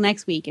wait until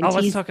next week. And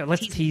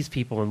let's tease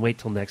people and wait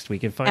till next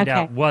week and find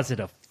out, was it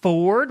a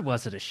Ford?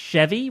 Was it a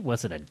Chevy?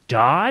 Was it a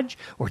Dodge?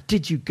 Or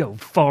did you go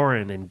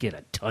foreign and get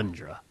a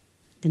Tundra?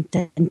 Dun,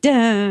 dun,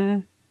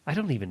 dun. I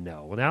don't even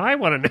know. Now I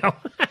want to know.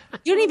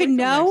 You don't even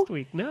know? Next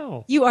week.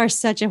 No. You are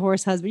such a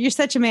horse husband. You're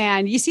such a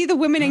man. You see the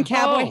women in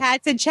cowboy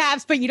hats and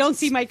chaps, but you don't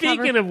see my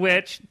cover. Speaking of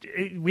which,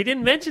 we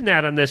didn't mention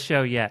that on this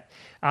show yet.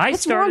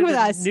 What's wrong with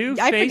us?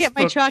 I forget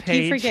my truck.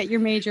 Page. You forget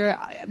your major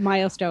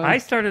milestone. I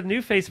started a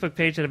new Facebook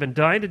page that I've been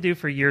dying to do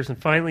for years and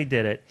finally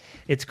did it.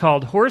 It's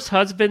called Horse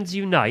Husbands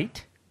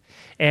Unite.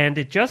 And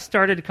it just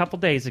started a couple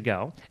days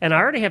ago. And I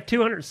already have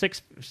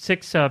 206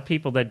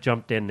 people that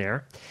jumped in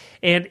there.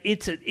 And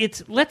it's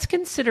let's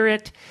consider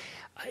it,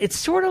 it's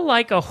sort of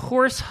like a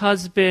horse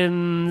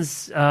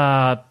husband's,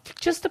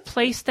 just a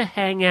place to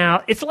hang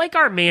out. It's like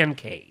our man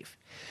cave.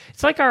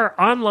 It's like our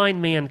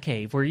online man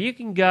cave where you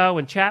can go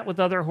and chat with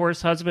other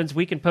horse husbands.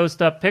 We can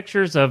post up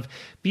pictures of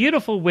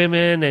beautiful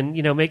women and,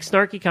 make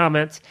snarky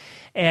comments.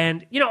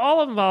 And,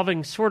 all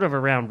involving sort of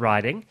around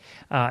riding.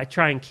 I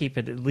try and keep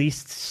it at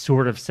least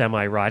sort of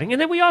semi-riding.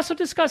 And then we also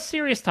discuss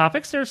serious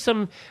topics. There's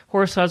some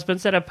horse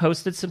husbands that have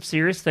posted some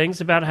serious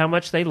things about how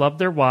much they love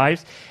their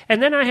wives.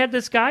 And then I had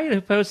this guy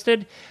who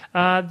posted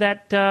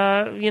that,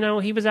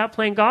 he was out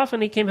playing golf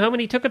and he came home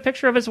and he took a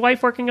picture of his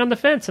wife working on the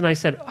fence. And I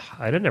said,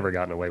 I'd have never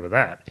gotten away with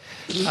that.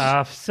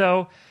 No.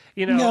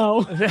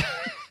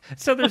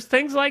 So there's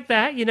things like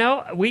that.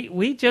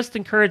 We just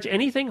encourage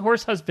anything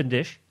horse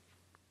husbandish.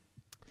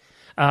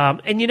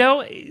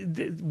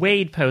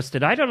 Wade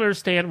posted, I don't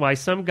understand why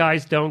some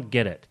guys don't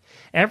get it.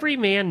 Every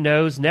man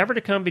knows never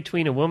to come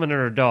between a woman and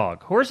her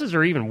dog. Horses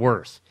are even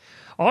worse.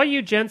 All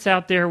you gents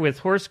out there with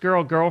horse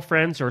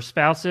girlfriends or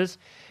spouses,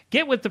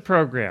 Get with the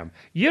program.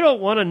 You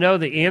don't want to know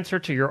the answer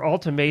to your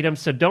ultimatum,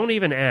 so don't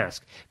even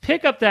ask.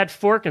 Pick up that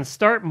fork and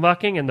start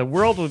mucking, and the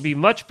world will be a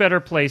much better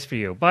place for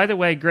you. By the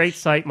way, great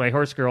site. My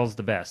horse girl's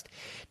the best.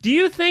 Do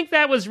you think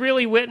that was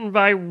really written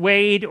by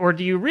Wade, or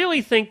do you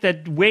really think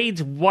that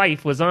Wade's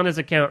wife was on his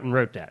account and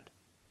wrote that?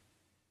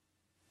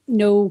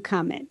 No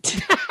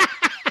comment.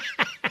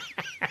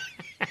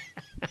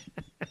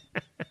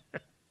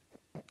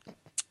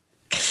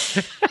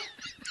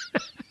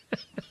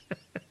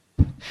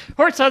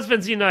 Horse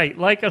Husbands Unite.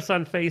 Like us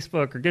on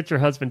Facebook or get your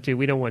husband too.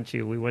 We don't want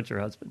you. We want your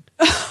husband.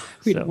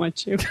 We don't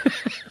want you.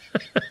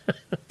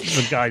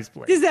 The guy's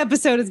place. This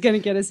episode is going to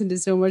get us into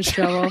so much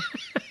trouble.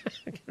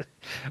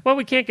 Well,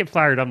 we can't get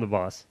fired. I'm the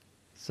boss.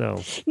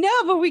 So no,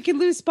 but we could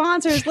lose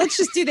sponsors. Let's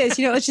just do this.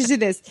 Let's just do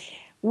this.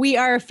 We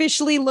are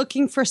officially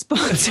looking for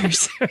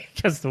sponsors.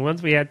 Because the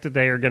ones we had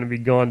today are going to be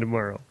gone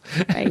tomorrow.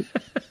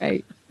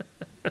 Right.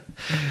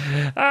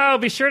 Oh,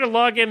 be sure to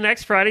log in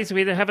next Friday so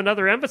we have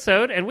another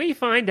episode and we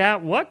find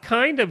out what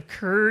kind of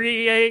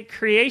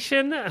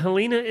creation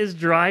Helena is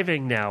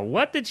driving now.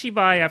 What did she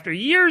buy after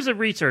years of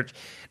research?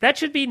 That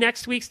should be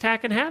next week's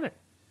Tack and Have It.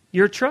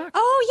 Your truck.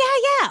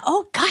 Oh, yeah.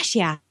 Oh, gosh,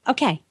 yeah.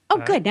 Okay. Oh,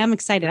 good. Now I'm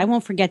excited. I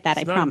won't forget that.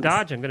 I promise. It's not a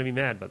Dodge. I'm going to be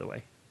mad, by the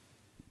way.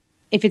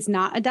 If it's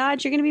not a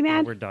Dodge, you're going to be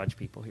mad? We're Dodge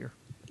people here.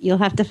 You'll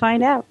have to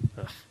find out.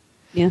 Ugh.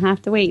 You'll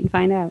have to wait and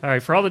find out. All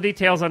right. For all the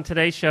details on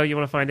today's show, you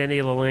want to find any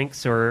of the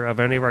links or of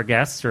any of our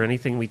guests or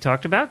anything we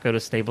talked about, go to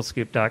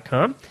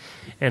stablescoop.com.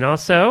 And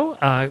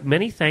also,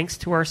 many thanks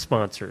to our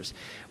sponsors.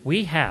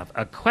 We have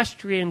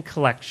Equestrian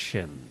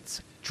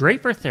Collections,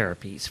 Draper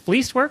Therapies,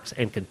 Fleeceworks,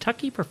 and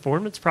Kentucky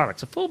Performance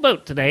Products. A full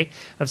boat today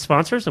of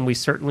sponsors, and we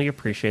certainly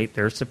appreciate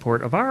their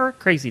support of our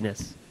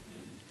craziness.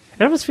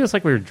 It almost feels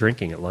like we were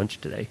drinking at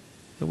lunch today,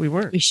 but we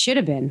weren't. We should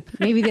have been.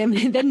 Maybe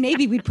then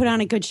maybe we'd put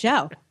on a good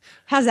show.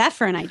 How's that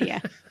for an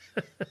idea?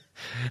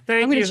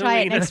 I'm going to try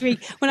it next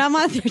week when I'm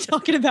out there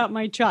talking about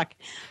my truck.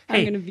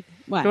 I'm going to be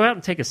what? Go out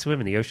and take a swim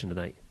in the ocean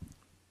tonight.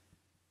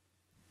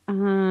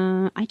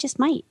 I just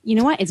might. You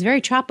know what? It's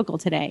very tropical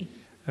today.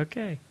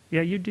 Okay.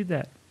 Yeah, you do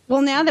that.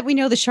 Well, now that we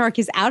know the shark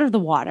is out of the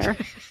water,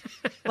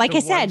 like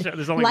I said,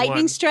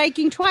 lightning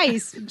striking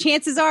twice,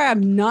 chances are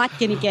I'm not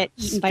going to get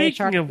eaten by a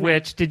shark. Speaking of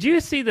which, did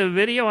you see the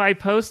video I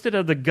posted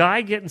of the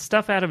guy getting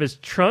stuff out of his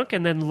trunk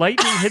and then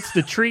lightning hits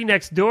the tree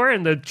next door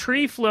and the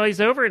tree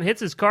flies over and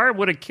hits his car and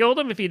would have killed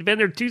him if he'd been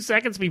there 2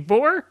 seconds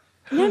before?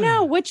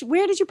 No.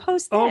 Where did you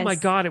post this? Oh, my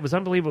God. It was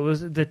unbelievable. It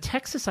was the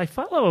Texas. I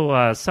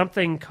follow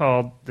something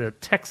called the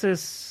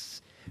Texas.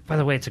 By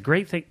the way, it's a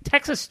great thing.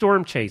 Texas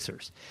Storm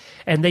Chasers.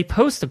 And they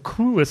post the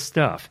coolest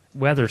stuff,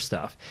 weather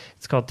stuff.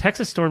 It's called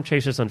Texas Storm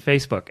Chasers on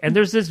Facebook. And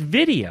there's this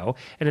video,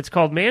 and it's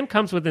called Man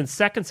Comes Within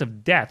Seconds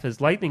of Death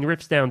as Lightning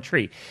Rips Down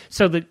Tree.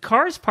 So the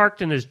car's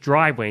parked in his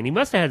driveway, and he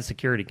must have had a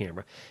security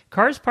camera.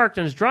 Car's parked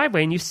in his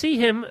driveway, and you see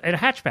him at a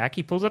hatchback.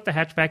 He pulls up the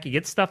hatchback. He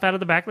gets stuff out of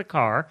the back of the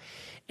car,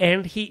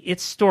 and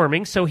it's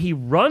storming. So he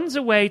runs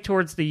away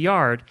towards the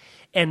yard.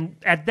 And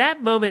at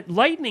that moment,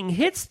 lightning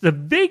hits the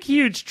big,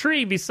 huge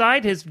tree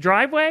beside his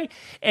driveway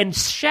and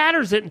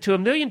shatters it into a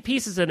million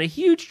pieces, and a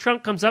huge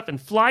trunk comes up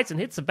and flies and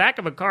hits the back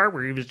of a car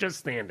where he was just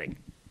standing.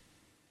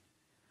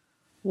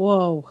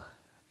 Whoa.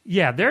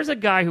 Yeah, there's a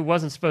guy who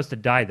wasn't supposed to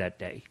die that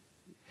day.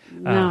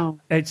 No.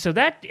 And so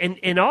that,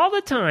 and all the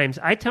times,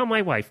 I tell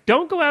my wife,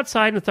 don't go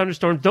outside in the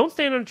thunderstorms, don't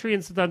stand on a tree in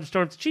the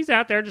thunderstorms. She's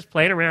out there just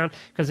playing around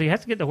because he has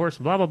to get the horse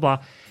and blah, blah,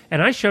 blah.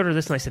 And I showed her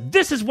this, and I said,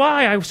 this is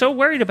why I'm so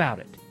worried about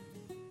it.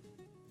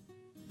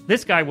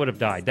 This guy would have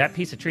died. That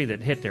piece of tree that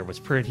hit there was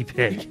pretty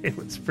big. It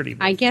was pretty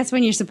big. I guess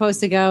when you're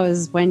supposed to go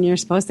is when you're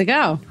supposed to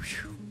go.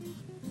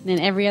 And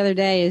every other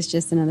day is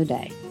just another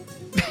day.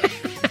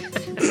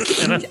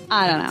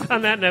 I don't know.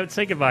 On that note,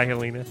 say goodbye,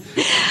 Helena.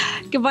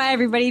 Goodbye,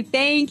 everybody.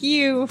 Thank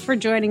you for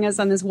joining us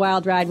on this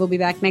wild ride. We'll be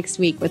back next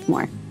week with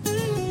more.